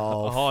paycheck is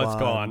all fun, it's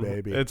gone,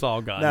 baby. It's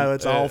all gone. No,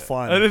 it's all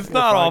fun. And it's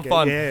not all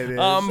fun. Yeah, it is.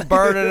 I'm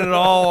burning it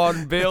all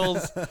on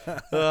bills.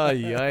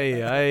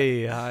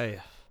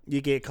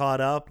 You get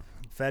caught up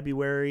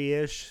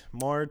February-ish,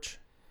 March.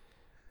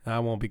 I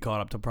won't be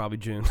caught up till probably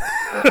June.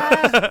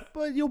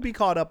 But you'll be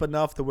caught up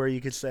enough to where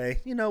you could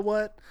say, you know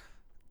what?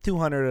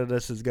 200 of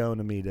this is going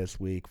to me this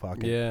week.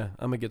 Fucking. Yeah,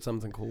 I'm going to get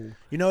something cool.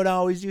 You know what I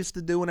always used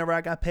to do whenever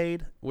I got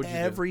paid?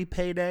 Every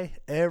payday,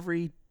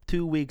 every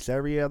 2 weeks,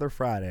 every other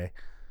Friday,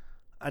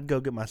 I'd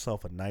go get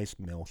myself a nice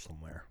meal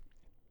somewhere.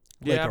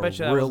 Yeah, like I bet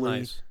you that really was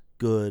nice.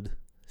 Good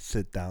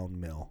sit-down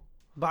meal.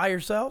 By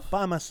yourself?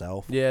 By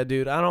myself. Yeah,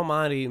 dude, I don't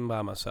mind eating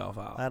by myself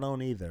out. I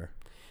don't either.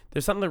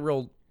 There's something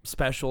real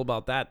special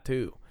about that,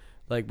 too.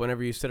 Like,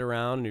 whenever you sit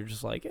around and you're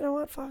just like, you know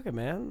what, fuck it,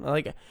 man.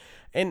 Like,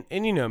 and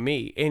you know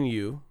me and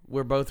you,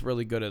 we're both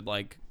really good at,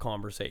 like,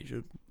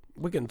 conversation.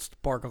 We can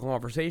spark a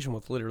conversation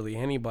with literally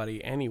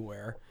anybody,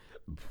 anywhere.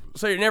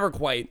 So you're never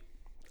quite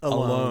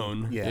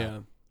alone. Yeah.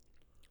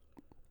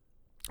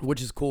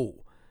 Which is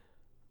cool.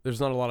 there's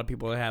not a lot of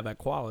people that have that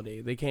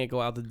quality. They can't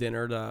go out to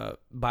dinner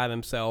by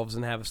themselves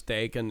and have a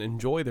steak and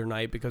enjoy their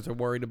night because they're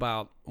worried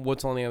about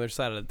what's on the other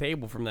side of the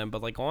table from them.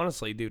 But, like,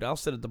 honestly, dude, I'll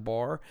sit at the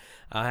bar.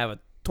 I'll have a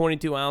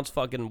 22-ounce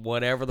fucking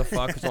whatever the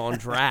fuck is on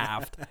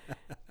draft.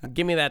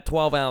 Give me that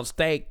 12-ounce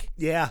steak.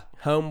 Yeah.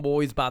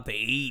 Homeboy's about to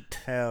eat.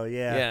 Hell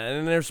yeah. Yeah,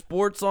 and there's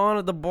sports on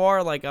at the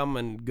bar. Like, I'm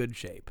in good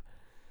shape.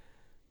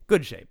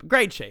 Good shape.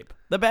 Great shape.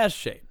 The best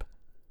shape.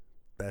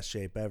 Best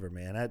shape ever,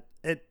 man.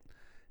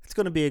 It's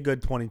going to be a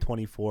good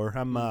 2024.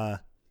 I'm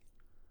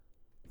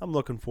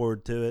looking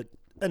forward to it.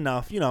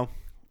 Enough,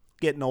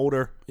 getting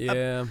older.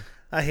 Yeah.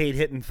 I hate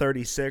hitting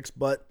 36,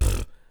 but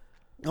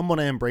I'm going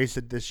to embrace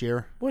it this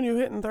year. When you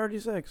hitting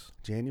 36?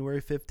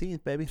 January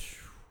 15th, baby.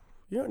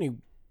 You're only a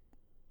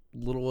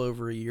little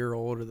over a year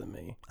older than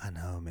me. I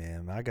know,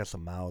 man. I got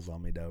some miles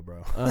on me, though,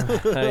 bro.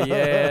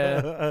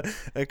 Yeah.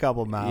 A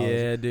couple miles.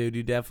 Yeah, dude,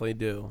 you definitely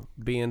do.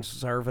 Being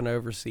serving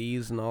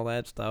overseas and all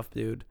that stuff,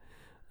 dude.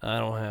 I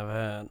don't have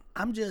that.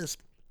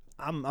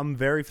 I'm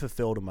very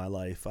fulfilled in my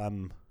life.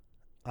 I'm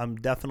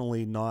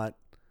definitely not,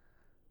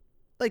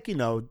 like,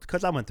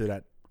 because I went through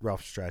that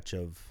rough stretch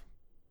of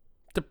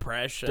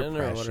depression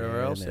or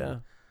whatever else, yeah.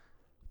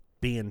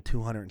 Being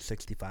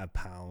 265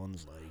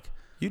 pounds, like.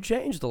 You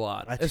changed a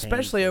lot,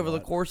 especially over the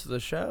course of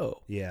the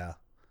show. Yeah.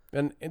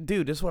 And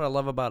dude, this is what I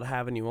love about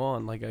having you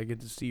on. Like, I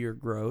get to see your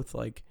growth.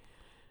 Like,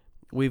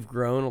 we've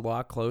grown a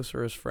lot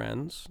closer as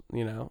friends.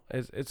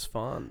 It's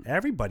fun.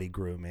 Everybody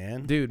grew,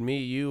 man. Dude, me,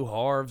 you,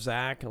 Harv,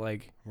 Zach,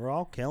 like, we're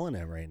all killing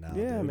it right now.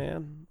 Yeah, dude.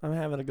 Man. I'm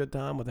having a good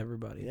time with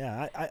everybody.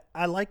 Yeah,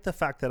 I like the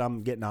fact that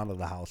I'm getting out of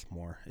the house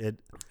more.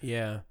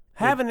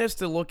 Having this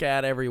to look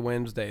at every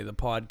Wednesday, the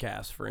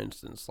podcast, for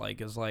instance,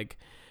 like, is like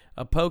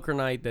a poker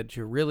night that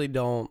you really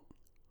don't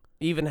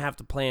even have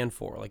to plan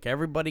for. Like,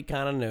 everybody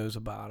kind of knows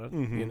about it.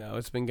 Mm-hmm.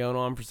 It's been going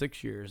on for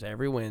 6 years.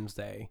 Every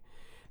Wednesday,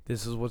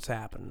 this is what's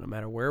happening. No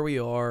matter where we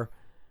are,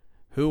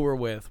 who we're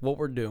with, what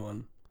we're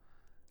doing.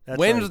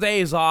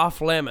 Wednesday's off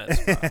limits.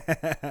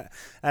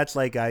 That's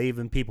like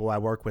even people I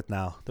work with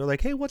now. They're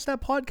like, "Hey, what's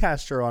that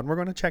podcast you're on? We're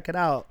going to check it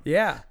out."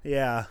 Yeah.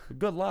 Yeah.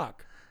 Good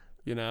luck.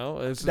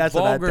 It's that's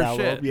vulgar what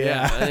shit.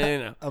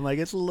 Yeah. I'm like,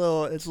 it's a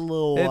little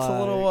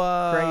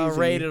crazy.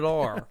 Rated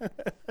R.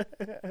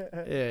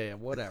 Yeah,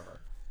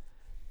 whatever.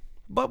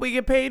 But we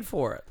get paid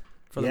for it,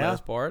 for the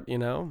most part,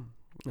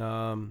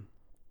 I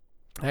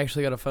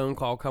actually got a phone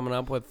call coming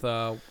up with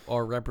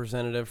our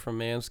representative from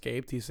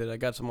Manscaped. He said, I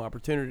got some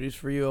opportunities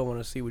for you. I want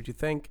to see what you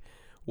think.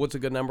 What's a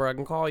good number I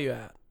can call you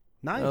at?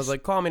 Nice. And I was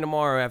like, call me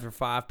tomorrow after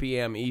 5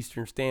 p.m.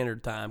 Eastern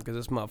Standard Time because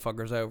this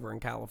motherfucker's over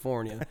in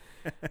California.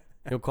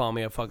 He'll call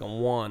me at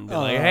fucking 1. Be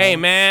like, hey,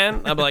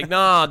 man. I'll be like,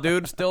 nah,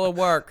 dude, still at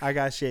work. I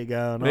got shit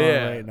going on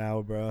right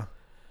now, bro.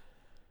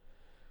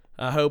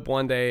 I hope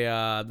one day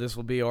this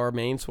will be our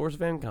main source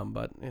of income,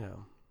 but,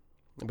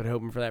 I've been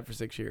hoping for that for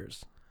 6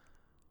 years.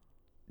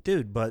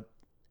 Dude, but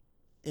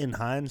in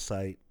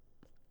hindsight,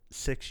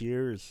 6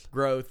 years.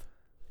 Growth,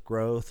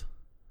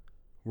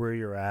 where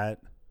you're at,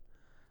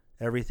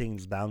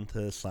 everything's down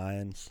to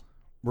science.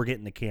 We're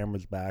getting the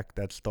cameras back.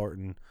 That's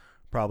starting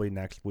probably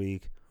next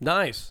week.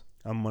 Nice.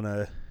 I'm going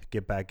to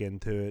get back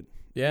into it.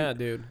 Yeah,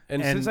 dude.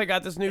 And since I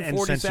got this new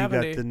 4070. And since you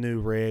got the new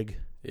rig.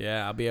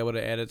 Yeah, I'll be able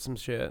to edit some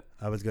shit.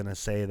 I was going to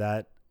say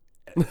that.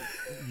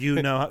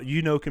 you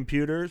know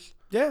computers?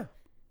 Yeah.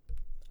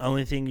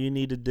 Only thing you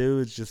need to do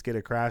is just get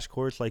a crash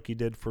course like you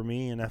did for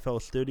me in FL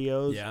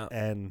Studios. Yeah.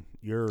 And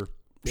you're...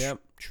 Yep.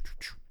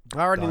 I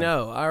already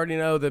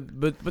know that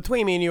but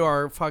between me and you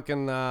are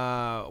fucking,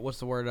 what's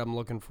the word I'm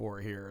looking for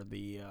here?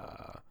 The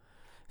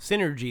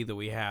synergy that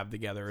we have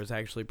together is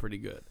actually pretty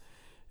good.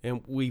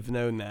 And we've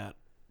known that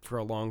for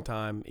a long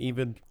time,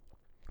 even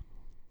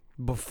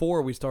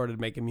before we started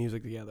making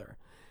music together.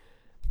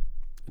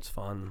 It's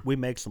fun. We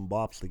make some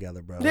bops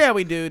together, bro. Yeah,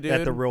 we do, dude.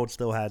 That the world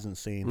still hasn't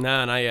seen.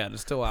 No, not yet.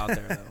 It's still out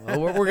there, though.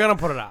 We're going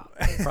to put it out.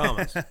 I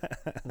promise.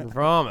 I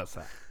promise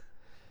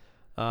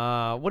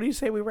that. What do you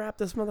say we wrap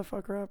this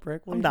motherfucker up,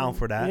 Rick? I'm down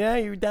for that. Yeah,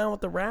 you down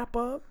with the wrap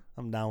up?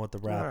 I'm down with the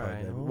wrap up.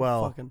 Right,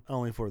 well,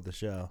 only for the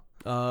show.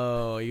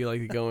 Oh, you like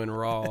to go in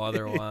raw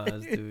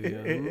otherwise, do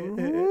you?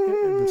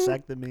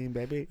 Vasectomy,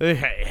 baby.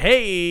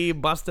 Hey,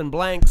 Bustin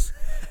Blanks.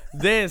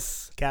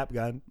 This. Cap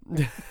gun.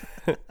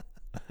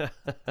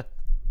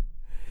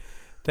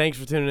 Thanks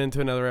for tuning in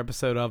to another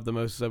episode of the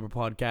Most Sober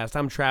Podcast.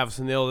 I'm Travis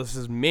and Neil. This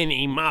is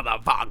Mini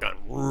Motherfucking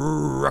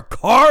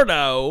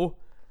Ricardo.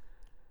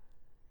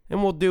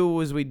 And we'll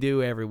do as we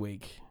do every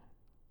week.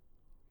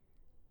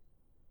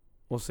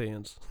 We'll see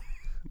you.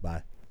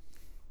 Bye.